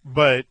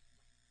 but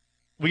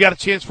we got a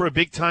chance for a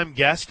big-time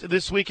guest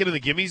this weekend in the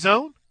Gimme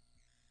Zone?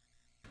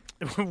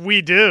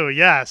 We do,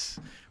 yes.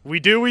 We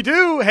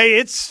do.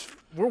 Hey,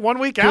 we're 1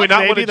 week out. Do we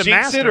not want to the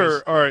jinx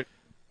Masters. it or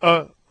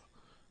all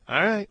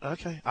right,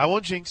 okay. I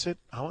won't jinx it.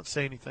 I won't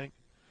say anything.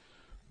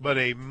 But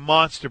a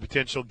monster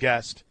potential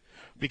guest,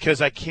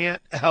 because I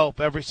can't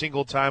help every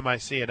single time I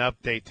see an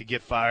update to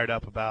get fired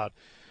up about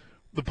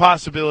the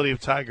possibility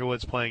of Tiger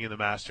Woods playing in the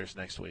Masters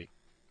next week.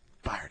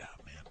 Fired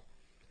up,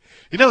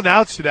 man.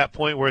 Now it's to that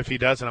point where if he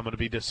doesn't, I'm going to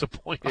be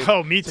disappointed.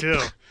 Oh, me too.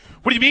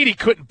 What do you mean he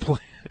couldn't play?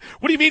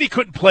 What do you mean he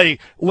couldn't play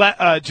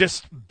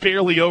just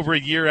barely over a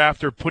year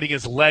after putting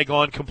his leg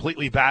on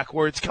completely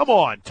backwards? Come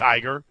on,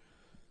 Tiger.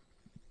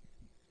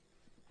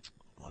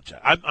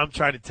 I'm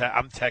trying to.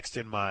 I'm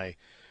texting my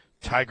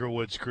Tiger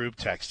Woods group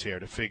text here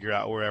to figure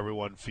out where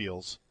everyone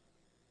feels.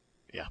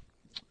 Yeah,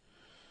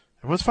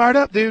 everyone's fired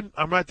up, dude.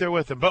 I'm right there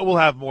with him. But we'll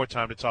have more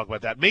time to talk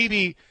about that.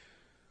 Maybe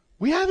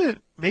we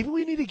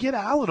need to get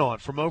Alan on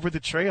from Over the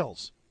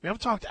Trails. We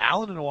haven't talked to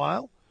Alan in a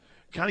while.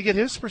 Kind of get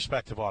his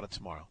perspective on it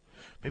tomorrow.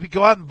 Maybe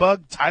go out and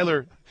bug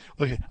Tyler.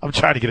 Look, I'm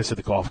trying to get us to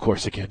the golf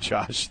course again,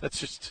 Josh.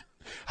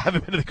 I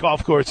haven't been to the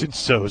golf course in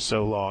so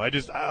long.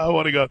 I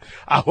want to go.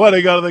 I want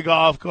to go to the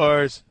golf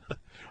course.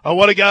 I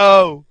want to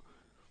go.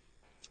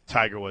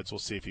 Tiger Woods, we'll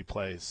see if he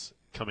plays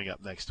coming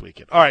up next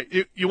weekend. All right,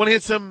 you want to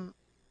hit some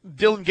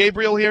Dillon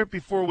Gabriel here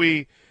before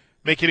we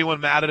make anyone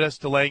mad at us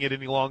delaying it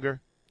any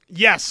longer?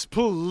 Yes,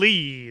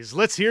 please.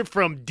 Let's hear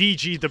from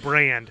DG the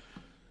Brand.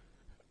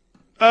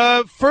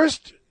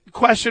 First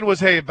question was,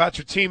 hey, about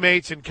your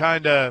teammates and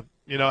kind of,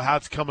 how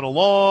it's coming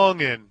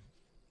along and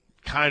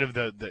kind of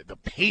the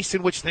pace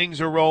in which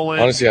things are rolling.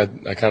 Honestly, I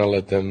kind of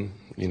let them,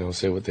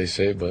 say what they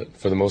say, but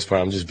for the most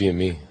part, I'm just being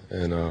me.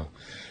 And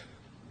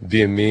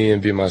being me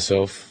and being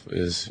myself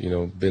is,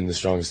 been the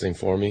strongest thing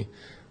for me.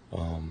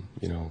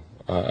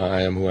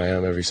 I am who I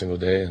am every single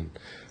day. And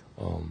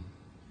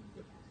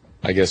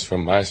I guess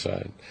from my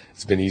side,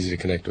 it's been easy to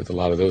connect with a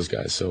lot of those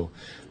guys. So,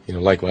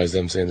 likewise,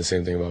 them saying the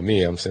same thing about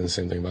me, I'm saying the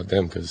same thing about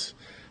them because,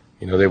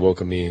 they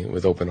welcome me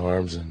with open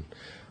arms and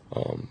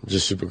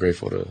just super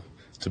grateful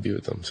to be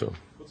with them. So,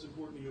 what's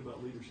important to you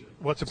about leadership?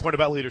 What's important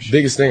about leadership?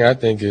 Biggest thing I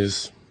think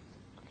is,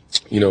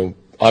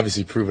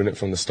 obviously proving it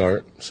from the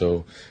start.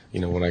 So,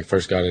 when I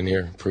first got in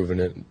here, proving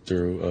it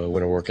through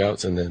winter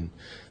workouts, and then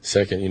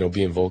second,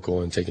 being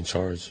vocal and taking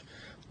charge.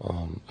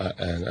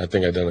 And I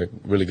think I've done a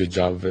really good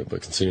job of it,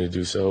 but continue to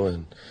do so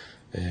and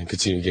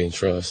continue to gain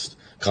trust,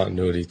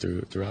 continuity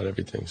throughout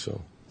everything.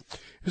 So, I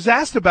was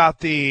asked about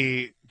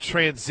the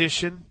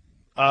transition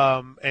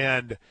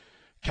and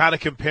kind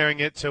of comparing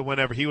it to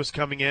whenever he was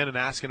coming in and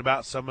asking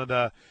about some of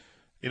the,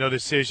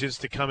 decisions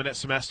to come in at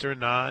semester and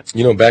not.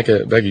 Back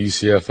at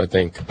UCF, I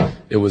think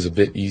it was a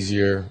bit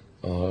easier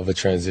of a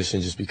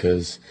transition just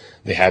because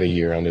they had a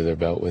year under their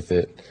belt with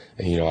it.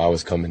 And, I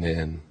was coming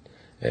in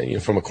And, you know,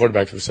 from a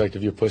quarterback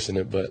perspective, you're pushing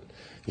it, but,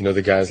 you know,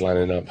 the guys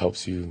lining up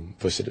helps you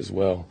push it as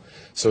well.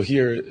 So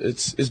here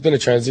it's been a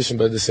transition,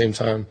 but at the same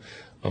time,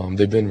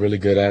 they've been really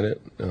good at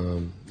it.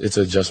 It's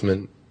an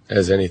adjustment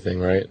as anything,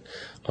 right?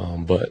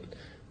 But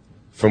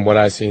from what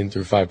I've seen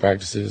through 5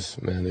 practices,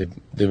 man,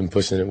 they've been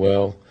pushing it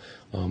well.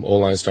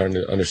 O-line's starting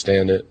to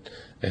understand it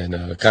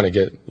and kind of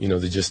get, you know,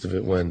 the gist of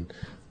it when,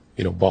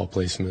 you know, ball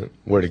placement,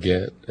 where to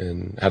get,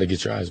 and how to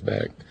get your eyes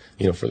back,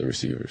 you know, for the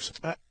receivers.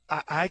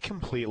 I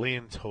completely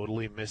and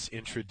totally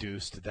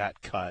misintroduced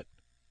that cut.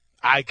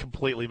 I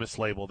completely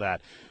mislabeled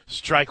that.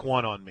 Strike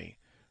one on me.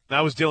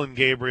 That was Dillon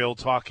Gabriel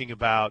talking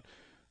about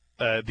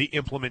the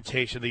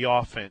implementation of the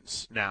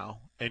offense now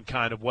and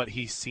kind of what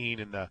he's seen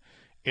in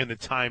the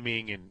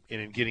timing and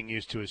in getting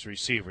used to his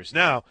receivers.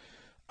 Now,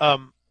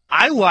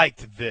 I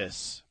liked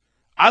this.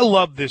 I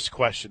love this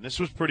question. This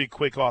was pretty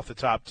quick off the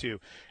top, too,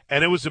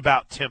 and it was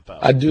about tempo.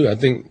 I do. I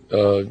think,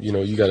 you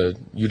know, you got to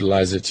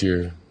utilize it to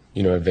your,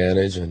 you know,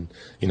 advantage, and,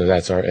 you know,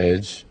 that's our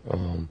edge.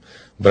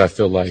 But I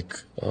feel like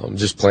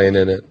just playing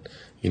in it,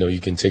 you know, you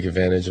can take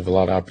advantage of a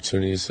lot of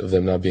opportunities of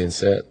them not being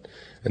set.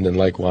 And then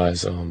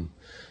likewise,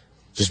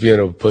 just being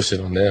able to push it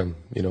on them,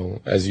 you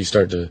know, as you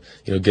start to,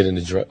 you know, get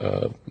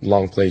into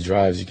long play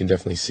drives, you can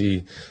definitely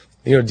see,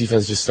 you know,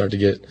 defense just start to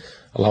get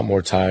a lot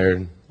more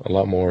tired, a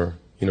lot more,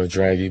 you know,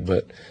 draggy,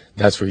 but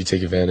that's where you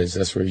take advantage.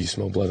 That's where you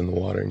smell blood in the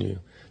water and you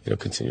know,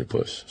 continue to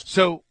push.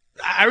 So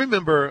I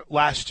remember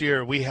last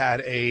year we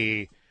had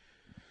a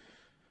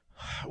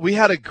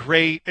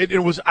great,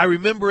 I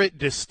remember it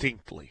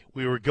distinctly.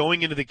 We were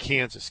going into the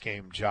Kansas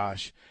game,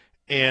 Josh,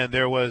 and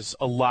there was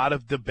a lot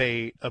of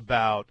debate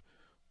about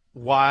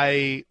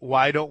why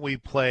don't we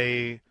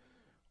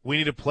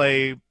need to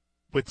play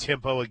with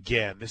tempo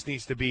again. This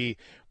needs to be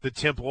the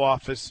tempo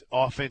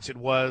offense it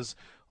was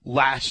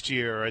last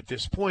year at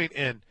this point.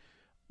 And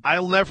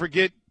I'll never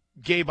forget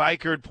Gabe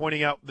Ikard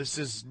pointing out this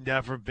has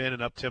never been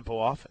an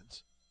up-tempo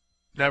offense.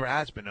 Never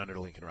has been under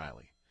Lincoln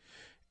Riley.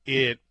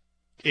 It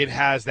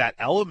has that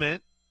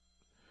element,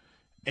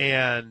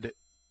 and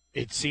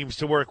it seems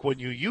to work when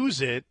you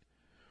use it.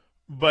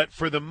 But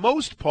for the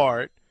most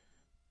part,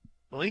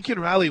 Lincoln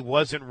Riley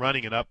wasn't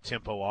running an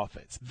up-tempo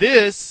offense.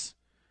 This,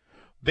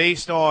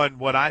 based on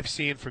what I've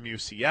seen from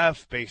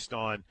UCF, based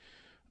on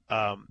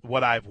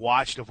what I've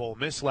watched of Ole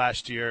Miss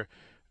last year,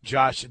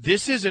 Josh,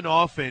 this is an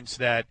offense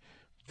that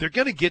they're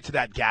going to get to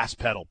that gas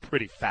pedal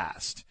pretty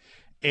fast.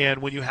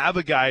 And when you have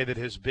a guy that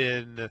has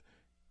been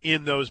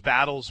in those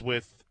battles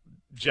with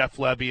Jeff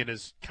Lebby and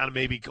has kind of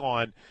maybe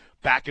gone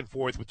back and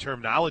forth with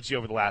terminology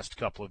over the last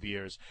couple of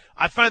years,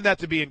 I find that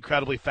to be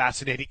incredibly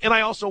fascinating. And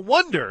I also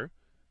wonder,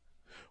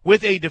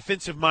 with a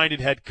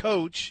defensive-minded head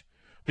coach,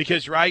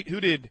 because, right,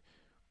 who's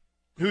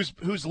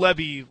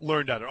Lebby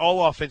learned under?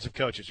 All offensive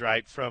coaches,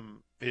 right,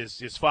 from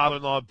his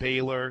father-in-law,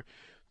 Baylor,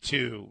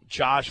 to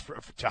Josh,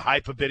 to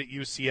hype a bit at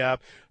UCF,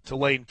 to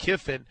Lane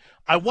Kiffin.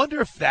 I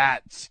wonder if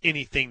that's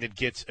anything that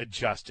gets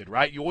adjusted,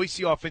 right? You always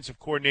see offensive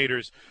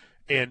coordinators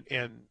and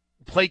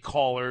play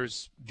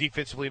callers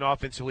defensively and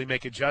offensively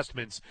make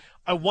adjustments.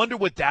 I wonder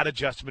what that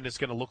adjustment is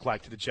going to look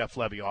like to the Jeff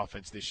Lebby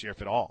offense this year,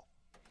 if at all.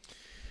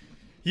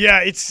 Yeah,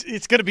 it's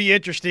going to be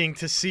interesting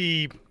to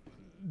see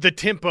the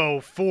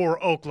tempo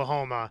for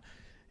Oklahoma.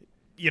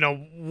 You know,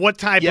 what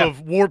type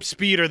of warp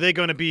speed are they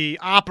going to be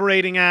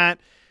operating at?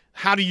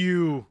 How do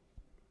you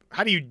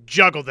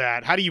juggle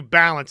that? How do you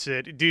balance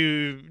it? Do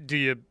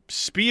you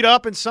speed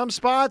up in some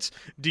spots?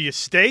 Do you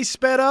stay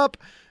sped up?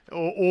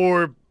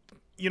 Or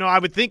you know, I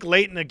would think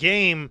late in the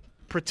game,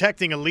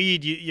 protecting a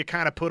lead, you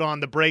kind of put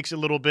on the brakes a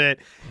little bit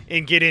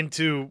and get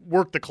into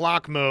work the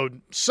clock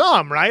mode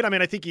some, right? I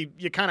mean, I think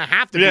you kind of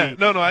have to be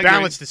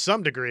balanced to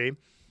some degree.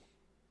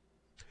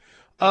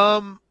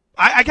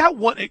 I got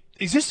one.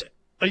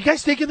 Are you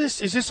guys thinking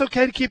this? Is this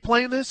okay to keep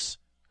playing this?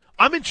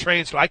 I'm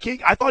entranced. I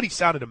thought he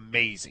sounded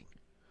amazing.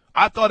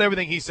 I thought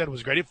everything he said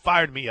was great. It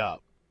fired me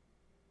up.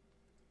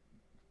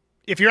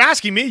 If you're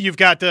asking me, you've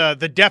got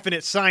the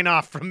definite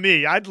sign-off from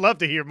me. I'd love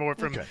to hear more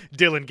from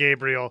Dillon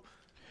Gabriel.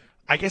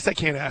 I guess I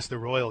can't ask the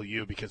royal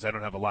you because I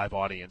don't have a live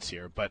audience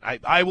here, but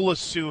I will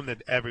assume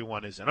that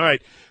everyone is in. All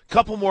right,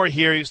 couple more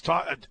here. He's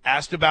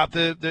asked about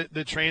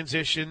the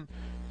transition.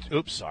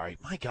 Oops, sorry.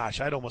 My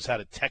gosh, I'd almost had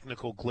a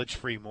technical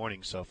glitch-free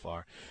morning so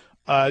far.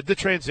 The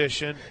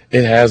transition.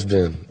 It has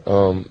been.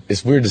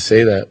 It's weird to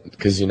say that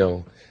because, you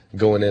know,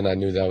 going in, I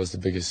knew that was the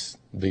biggest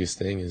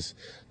thing is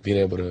being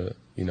able to,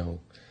 you know,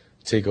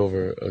 take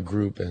over a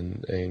group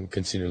and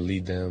continue to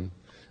lead them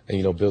and,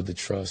 you know, build the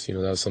trust. You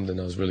know, that was something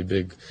that was really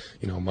big,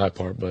 you know, on my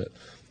part. But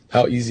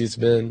how easy it's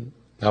been,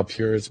 how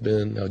pure it's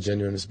been, how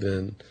genuine it's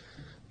been,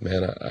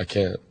 man, I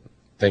can't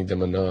thank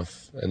them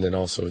enough. And then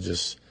also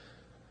just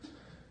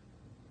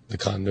the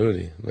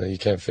continuity. Man, you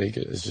can't fake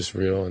it. It's just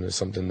real, and it's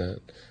something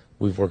that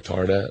we've worked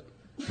hard at.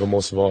 But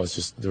most of all, it's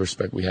just the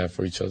respect we have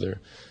for each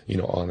other, you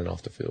know, on and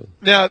off the field.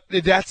 Now,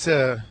 that's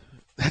a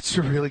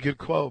really good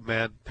quote,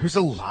 man. There's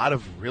a lot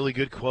of really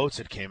good quotes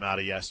that came out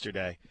of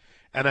yesterday.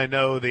 And I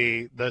know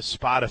the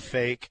spot of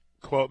fake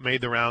quote made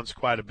the rounds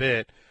quite a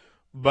bit.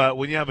 But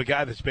when you have a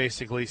guy that's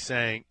basically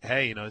saying,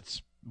 hey, you know,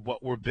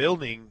 what we're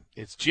building,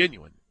 it's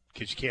genuine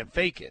because you can't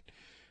fake it.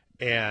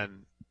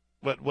 And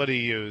what do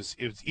you use?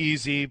 It was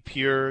easy,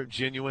 pure,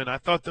 genuine. I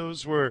thought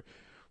those were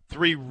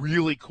 3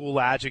 really cool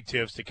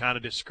adjectives to kind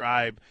of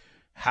describe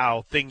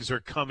how things are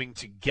coming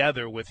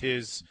together with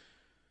his,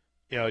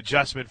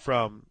 adjustment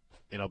from,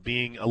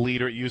 being a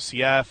leader at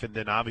UCF and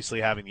then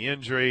obviously having the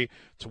injury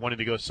to wanting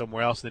to go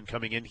somewhere else and then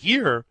coming in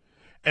here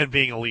and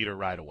being a leader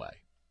right away.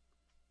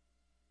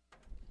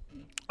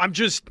 I'm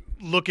just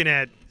looking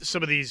at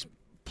some of these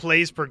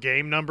plays per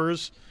game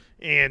numbers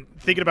and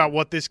thinking about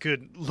what this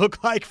could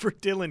look like for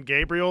Dillon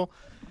Gabriel.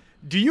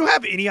 Do you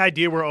have any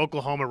idea where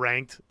Oklahoma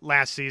ranked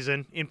last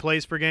season in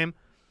plays per game?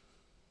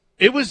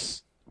 It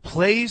was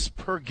plays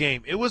per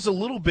game. It was a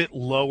little bit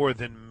lower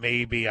than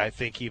maybe I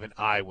think even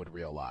I would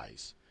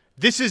realize.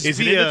 Is it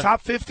in the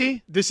top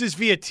 50? This is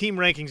via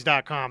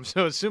teamrankings.com,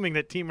 so assuming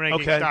that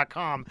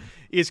teamrankings.com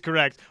is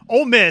correct.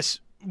 Ole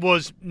Miss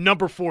was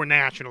number 4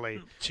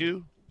 nationally.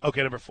 2?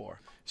 Okay, number 4.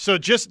 So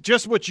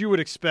just what you would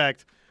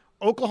expect.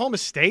 Oklahoma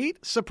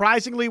State,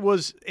 surprisingly,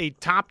 was a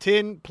top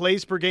 10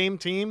 plays per game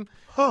team.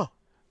 Huh.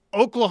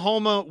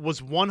 Oklahoma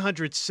was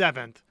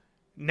 107th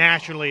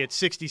nationally at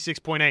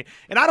 66.8.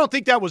 And I don't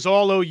think that was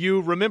all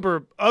OU.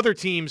 Remember, other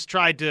teams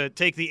tried to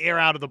take the air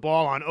out of the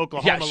ball on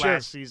Oklahoma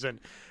last season.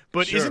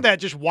 But isn't that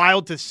just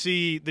wild to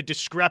see the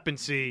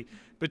discrepancy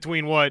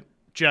between what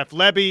Jeff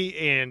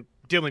Lebby and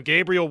Dillon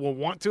Gabriel will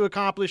want to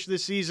accomplish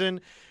this season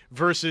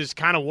versus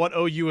kind of what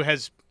OU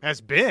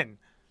has been?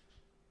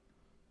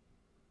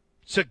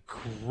 It's a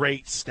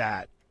great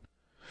stat.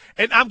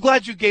 And I'm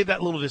glad you gave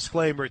that little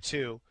disclaimer,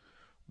 too,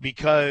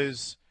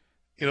 because,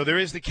 there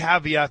is the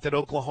caveat that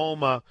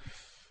Oklahoma,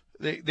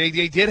 they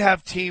did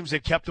have teams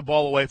that kept the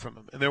ball away from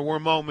them. And there were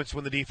moments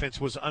when the defense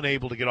was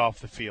unable to get off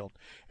the field.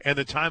 And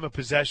the time of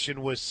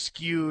possession was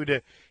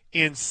skewed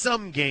in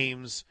some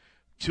games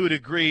to a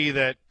degree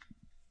that,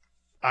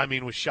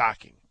 was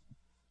shocking.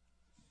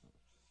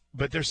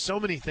 But there's so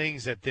many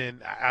things that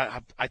then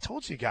I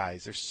told you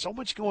guys, there's so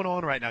much going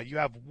on right now. You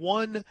have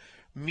one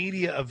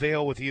media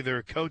avail with either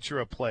a coach or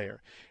a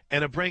player,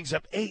 and it brings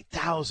up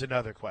 8,000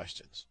 other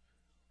questions.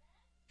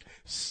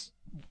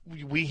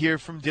 We hear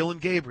from Dillon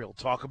Gabriel,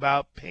 talk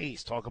about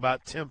pace, talk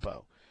about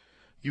tempo.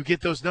 You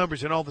get those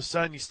numbers, and all of a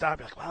sudden you stop.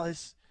 You're like, well,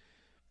 it's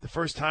the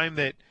first time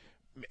that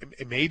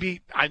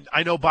maybe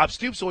I know Bob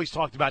Stoops always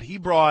talked about he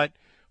brought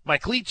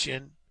Mike Leach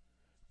in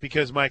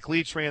because Mike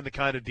Leach ran the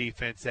kind of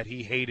defense that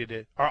he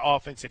hated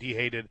offense that he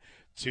hated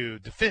to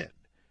defend.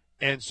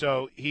 And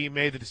so he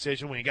made the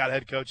decision when he got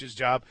head coach's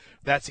job,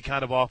 that's the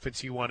kind of offense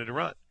he wanted to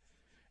run.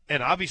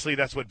 And obviously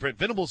that's what Brent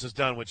Venables has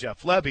done with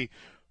Jeff Lebby.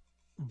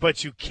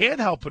 But you can't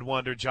help but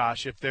wonder,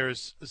 Josh, if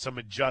there's some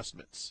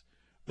adjustments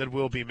that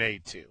will be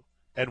made to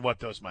and what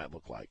those might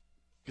look like.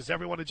 Because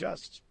everyone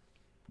adjusts.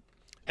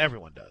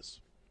 Everyone does.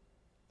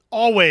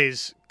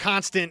 Always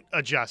constant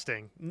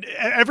adjusting.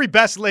 Every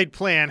best laid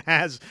plan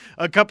has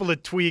a couple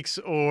of tweaks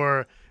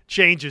or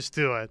changes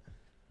to it.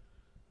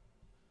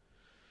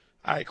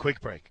 All right,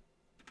 quick break.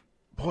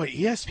 Boy,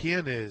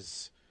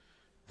 ESPN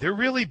they're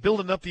really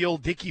building up the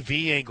old Dickie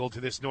V angle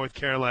to this North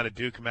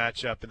Carolina-Duke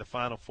matchup in the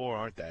Final Four,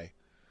 aren't they?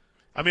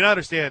 I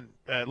understand.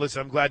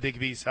 Listen, I'm glad Dickie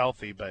V's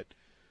healthy, but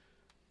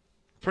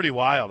pretty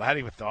wild. I hadn't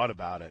even thought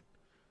about it.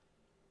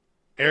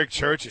 Eric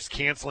Church is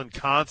canceling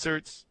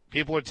concerts.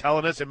 People are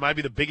telling us it might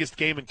be the biggest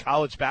game in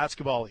college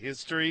basketball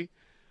history.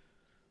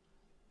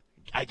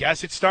 I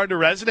guess it's starting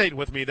to resonate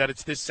with me that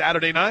it's this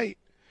Saturday night.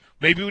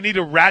 Maybe we need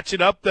to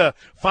ratchet up the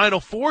Final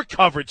Four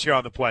coverage here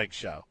on the Plank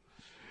Show.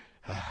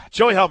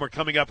 Joey Helmer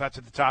coming up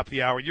after the top of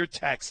the hour. Your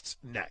texts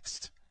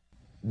next.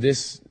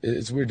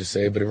 It's weird to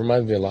say, but it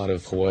reminds me a lot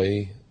of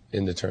Hawaii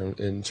in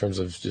terms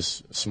of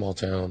just small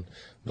town,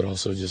 but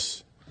also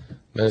just,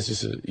 man, it's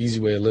just an easy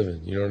way of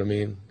living. You know what I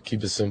mean?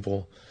 Keep it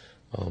simple.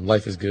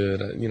 Life is good.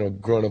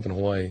 Growing up in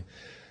Hawaii,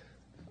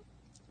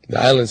 the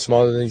island's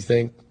smaller than you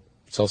think.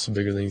 It's also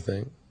bigger than you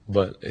think.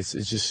 But it's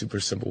just super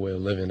simple way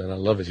of living, and I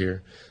love it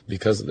here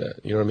because of that.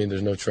 You know what I mean?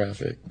 There's no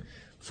traffic,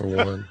 for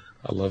one.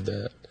 I love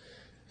that.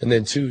 And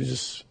then, two,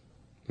 just,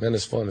 man,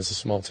 it's fun. It's a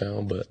small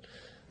town, but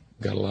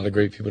got a lot of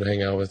great people to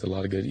hang out with, a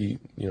lot of good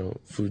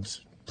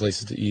foods,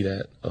 places to eat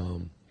at.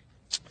 And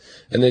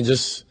then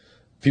just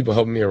people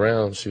helping me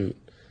around, shoot.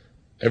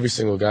 Every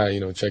single guy,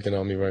 checking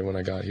on me right when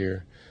I got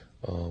here.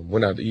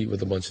 Went out to eat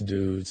with a bunch of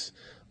dudes.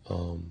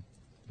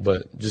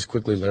 But just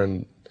quickly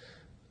learned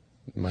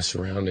my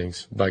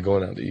surroundings by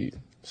going out to eat.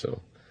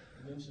 So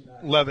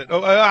love it.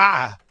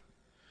 I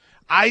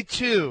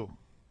too,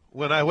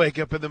 when I wake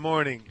up in the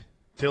morning,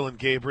 Dillon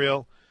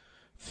Gabriel,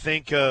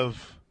 think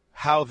of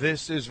how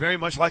this is very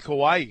much like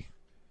Hawaii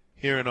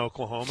here in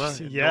Oklahoma,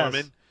 in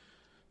Norman.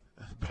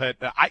 But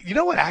you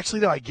know what? Actually,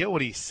 though, I get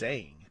what he's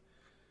saying.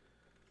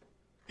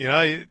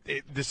 The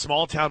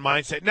small town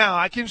mindset. Now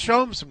I can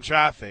show him some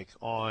traffic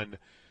on,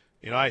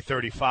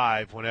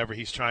 I-35 whenever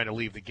he's trying to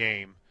leave the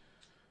game.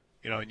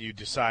 And you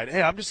decide,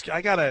 hey,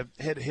 I gotta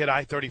hit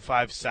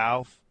I-35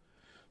 south,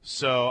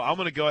 so I'm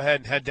gonna go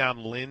ahead and head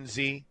down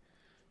Lindsay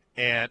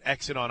and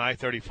exit on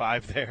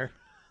I-35 there.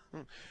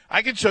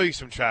 I can show you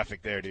some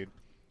traffic there, dude.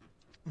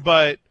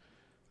 But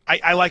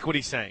I like what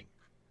he's saying.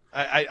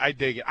 I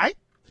dig it.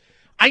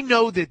 I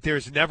know that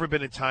there's never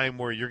been a time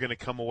where you're going to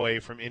come away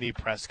from any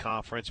press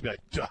conference and be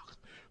like, "Duh,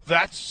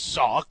 that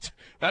sucked.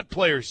 That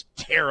player's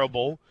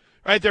terrible."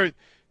 Right there.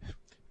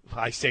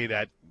 I say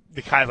that,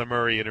 the Kyler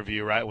Murray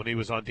interview, right, when he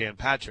was on Dan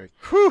Patrick.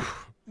 Whew.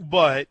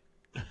 But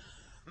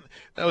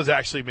that was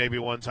actually maybe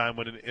one time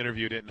when an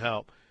interview didn't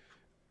help.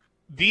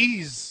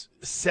 These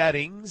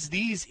settings,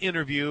 these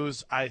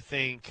interviews, I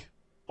think,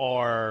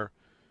 they're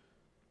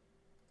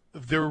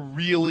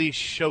really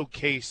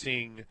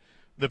showcasing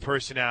the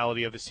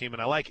personality of this team.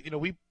 And I like it.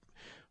 We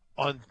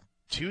on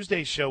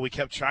Tuesday's show, we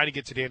kept trying to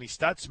get to Danny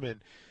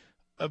Stutzman,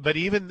 but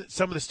even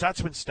some of the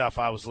Stutzman stuff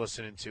I was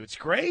listening to, it's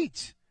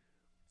great.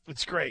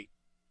 It's great.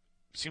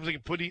 Seems like a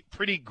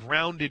pretty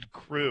grounded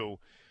crew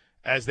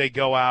as they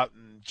go out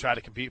and try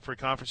to compete for a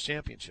conference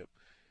championship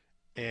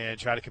and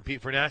try to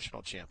compete for a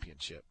national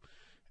championship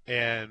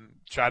and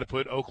try to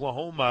put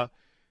Oklahoma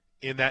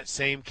in that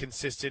same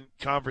consistent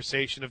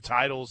conversation of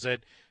titles that,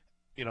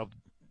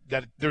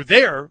 that they're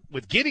there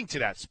with getting to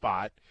that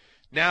spot.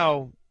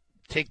 Now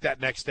take that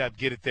next step,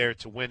 get it there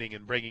to winning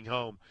and bringing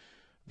home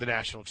the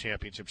national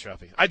championship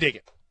trophy. I dig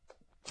it.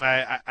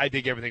 I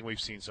dig everything we've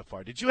seen so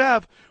far. Did you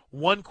have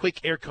one quick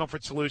Air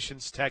Comfort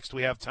Solutions text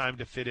we have time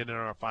to fit in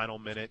our final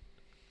minute?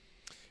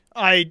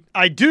 I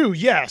do,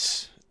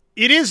 yes.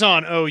 It is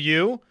on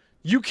OU.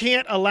 You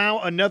can't allow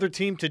another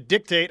team to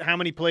dictate how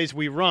many plays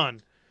we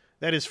run.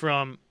 That is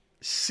from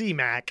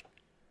C-Mac.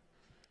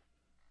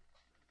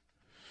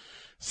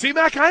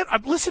 C-Mac, I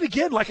listen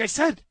again, like I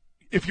said,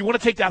 if you want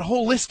to take that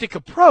holistic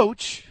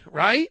approach,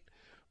 right,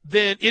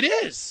 then it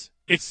is.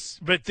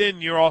 But then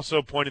you're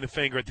also pointing the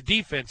finger at the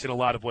defense in a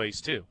lot of ways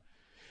too.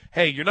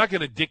 Hey, you're not going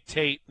to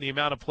dictate the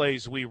amount of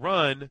plays we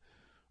run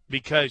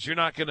because you're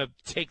not going to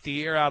take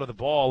the air out of the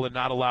ball and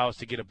not allow us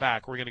to get it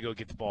back. We're going to go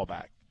get the ball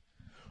back.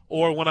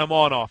 Or when I'm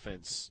on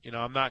offense,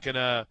 I'm not going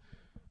to,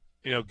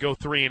 go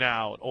 3 and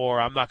out,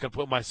 or I'm not going to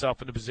put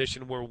myself in a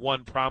position where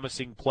one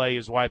promising play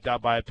is wiped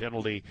out by a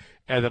penalty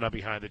and then I'm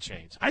behind the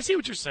chains. I see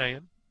what you're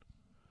saying.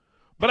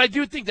 But I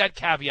do think that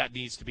caveat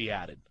needs to be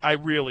added. I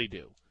really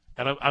do.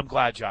 And I'm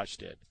glad Josh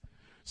did.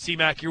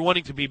 C-Mac, you're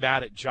wanting to be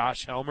mad at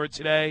Josh Helmer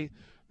today,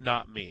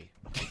 not me.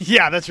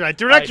 Yeah, that's right.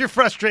 Direct your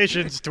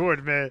frustrations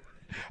toward me.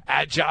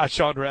 At Josh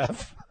on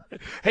ref.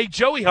 Hey,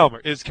 Joey Helmer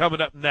is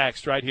coming up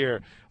next right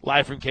here,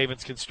 live from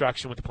Cavens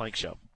Construction with the Plank Show.